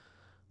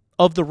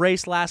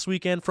race last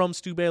weekend from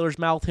Stu Baylor's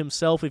mouth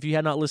himself. If you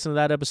had not listened to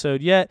that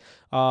episode yet,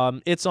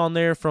 it's on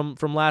there from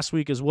last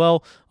week as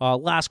well.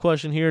 Last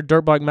question here.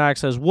 Dirtbike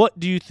Max says, what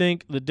do you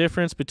think the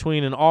difference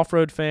between an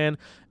off-road fan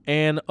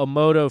and a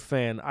moto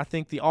fan? I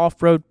think the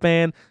off-road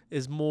fan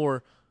is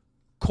more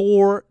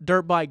core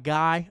dirt bike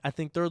guy. I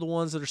think they're the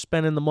ones that are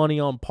spending the money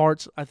on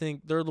parts. I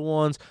think they're the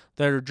ones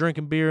that are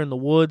drinking beer in the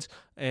woods.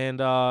 And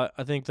I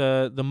think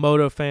the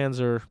moto fans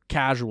are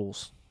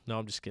casuals. No,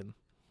 I'm just kidding.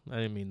 I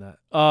didn't mean that.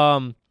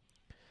 I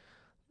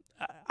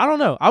don't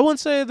know. I wouldn't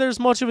say there's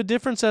much of a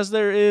difference as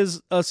there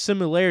is a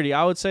similarity.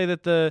 I would say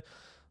that the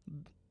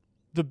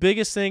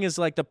biggest thing is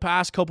like the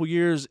past couple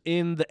years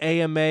in the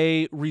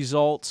AMA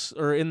results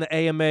or in the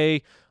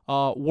AMA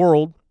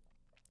world,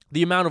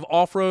 the amount of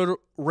off-road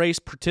race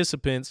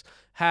participants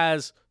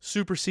has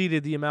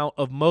superseded the amount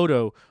of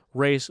moto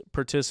race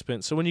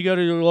participants. So when you go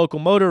to your local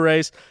moto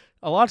race,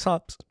 a lot of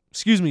times,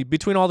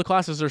 between all the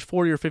classes, there's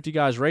 40 or 50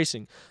 guys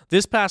racing.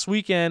 This past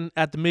weekend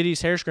at the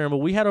Mid-East Hare Scramble,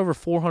 we had over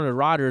 400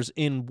 riders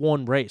in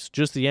one race,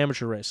 just the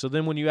amateur race. So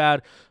then when you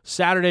add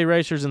Saturday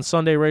racers and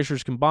Sunday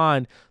racers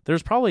combined,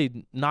 there's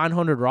probably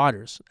 900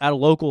 riders at a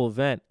local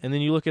event. And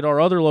then you look at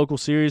our other local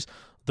series,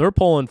 they're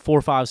pulling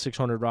 400, 500,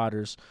 600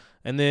 riders.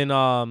 And then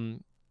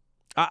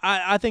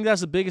I think that's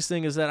the biggest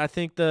thing is that I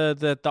think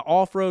the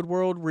off-road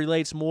world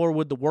relates more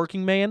with the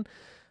working man.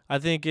 I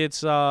think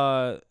it's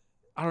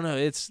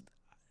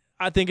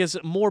I think it's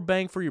more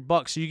bang for your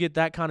buck. So you get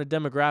that kind of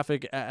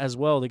demographic as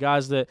well. The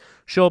guys that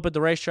show up at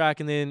the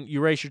racetrack and then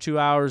you race your 2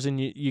 hours and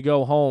you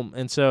go home.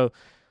 And so,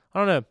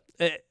 I don't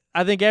know.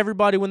 I think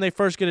everybody, when they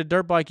first get a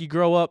dirt bike, you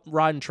grow up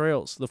riding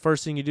trails. The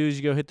first thing you do is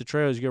you go hit the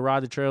trails. You go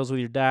ride the trails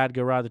with your dad,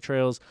 go ride the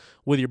trails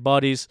with your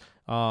buddies.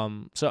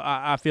 So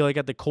I feel like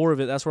at the core of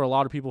it, that's where a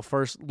lot of people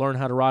first learn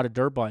how to ride a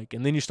dirt bike.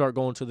 And then you start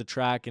going to the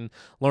track and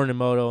learning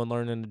moto and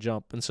learning to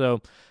jump. And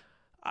so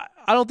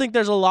I don't think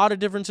there's a lot of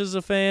differences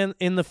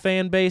in the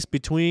fan base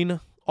between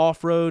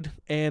off-road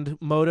and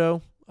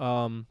moto.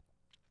 I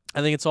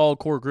think it's all a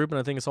core group, and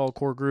I think it's all a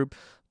core group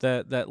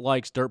that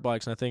likes dirt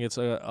bikes, and I think it's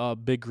a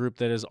big group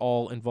that is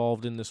all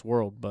involved in this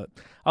world. But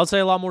I would say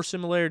a lot more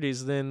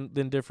similarities than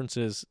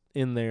differences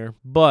in there.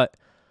 But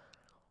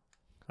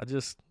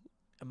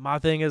my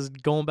thing is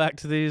going back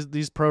to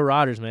these pro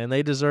riders, man.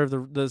 They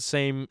deserve the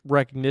same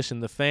recognition.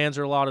 The fans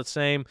are a lot of the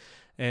same,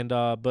 and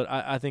but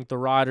I think the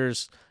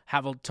riders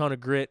have a ton of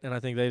grit, and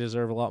I think they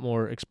deserve a lot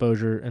more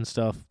exposure and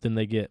stuff than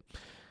they get.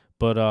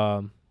 But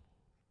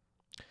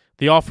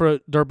the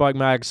Off-Road Dirt Bike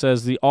Mag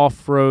says the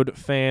off-road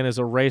fan is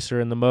a racer,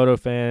 and the moto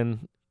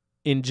fan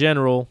in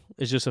general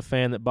is just a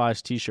fan that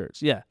buys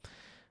T-shirts. Yeah,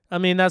 I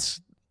mean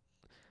that's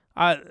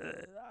kind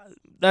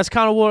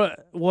of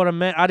what I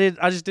meant.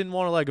 I just didn't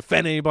want to like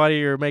offend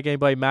anybody or make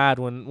anybody mad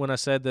when I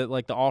said that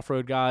like the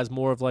off-road guy is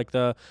more of like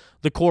the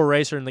core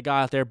racer and the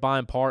guy out there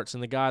buying parts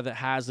and the guy that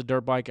has the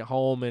dirt bike at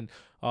home and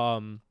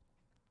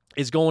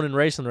is going and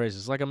racing the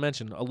races. Like I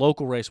mentioned, a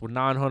local race with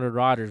 900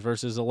 riders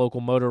versus a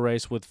local moto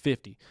race with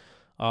 50.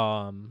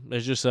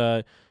 There's just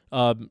a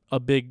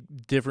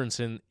big difference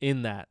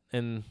in that,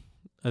 and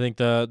I think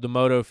the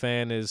moto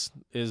fan is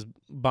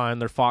buying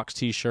their Fox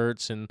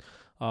T-shirts and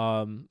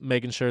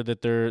making sure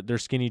that their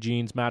skinny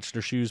jeans match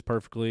their shoes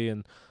perfectly,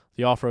 and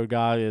the off-road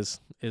guy is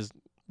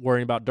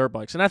worrying about dirt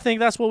bikes. And I think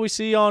that's what we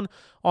see on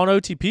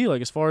OTP,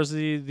 like as far as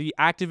the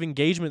active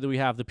engagement that we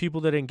have, the people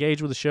that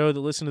engage with the show, that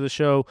listen to the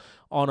show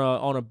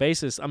on a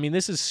basis. I mean,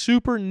 this is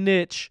super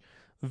niche,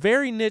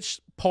 very niche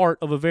part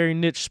of a very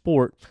niche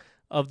sport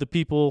of the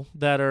people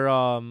that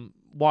are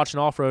watching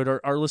off-road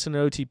are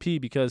listening to OTP,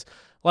 because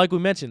like we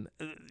mentioned,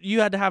 you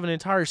had to have an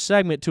entire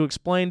segment to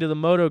explain to the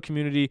moto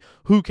community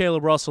who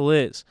Caleb Russell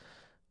is.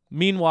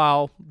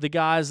 Meanwhile, the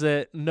guys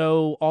that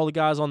know all the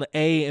guys on the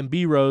A and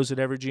B rows at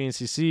every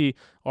GNCC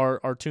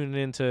are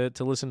tuning in to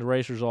listen to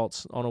race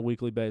results on a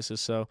weekly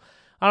basis. So,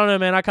 I don't know,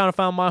 man. I kind of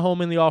found my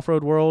home in the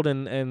off-road world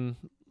and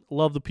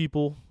love the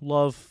people,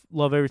 love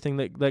everything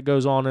that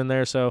goes on in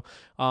there. So,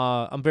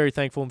 I'm very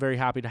thankful and very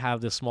happy to have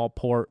this small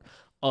port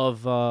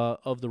of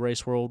the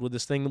race world with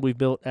this thing that we've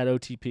built at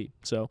OTP.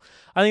 So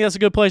I think that's a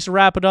good place to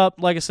wrap it up.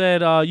 Like I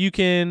said, you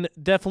can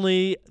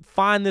definitely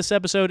find this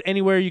episode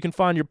anywhere you can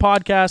find your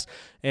podcast.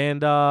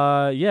 And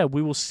yeah,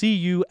 we will see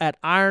you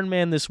at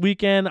Ironman this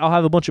weekend. I'll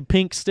have a bunch of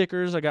pink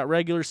stickers. I got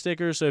regular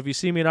stickers, so if you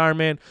see me at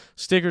Ironman,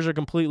 stickers are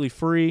completely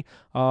free.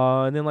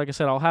 And then, like I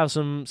said, I'll have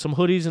some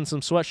hoodies and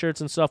some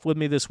sweatshirts and stuff with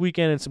me this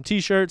weekend, and some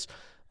T-shirts.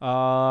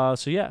 So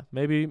yeah,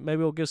 maybe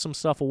we'll give some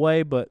stuff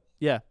away, but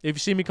yeah, if you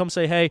see me, come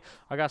say, hey,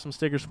 I got some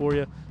stickers for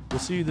you. We'll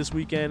see you this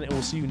weekend, and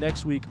we'll see you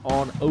next week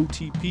on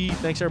OTP.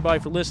 Thanks, everybody,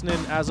 for listening.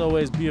 As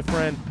always, be a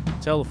friend.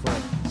 Tell a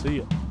friend. See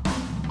ya.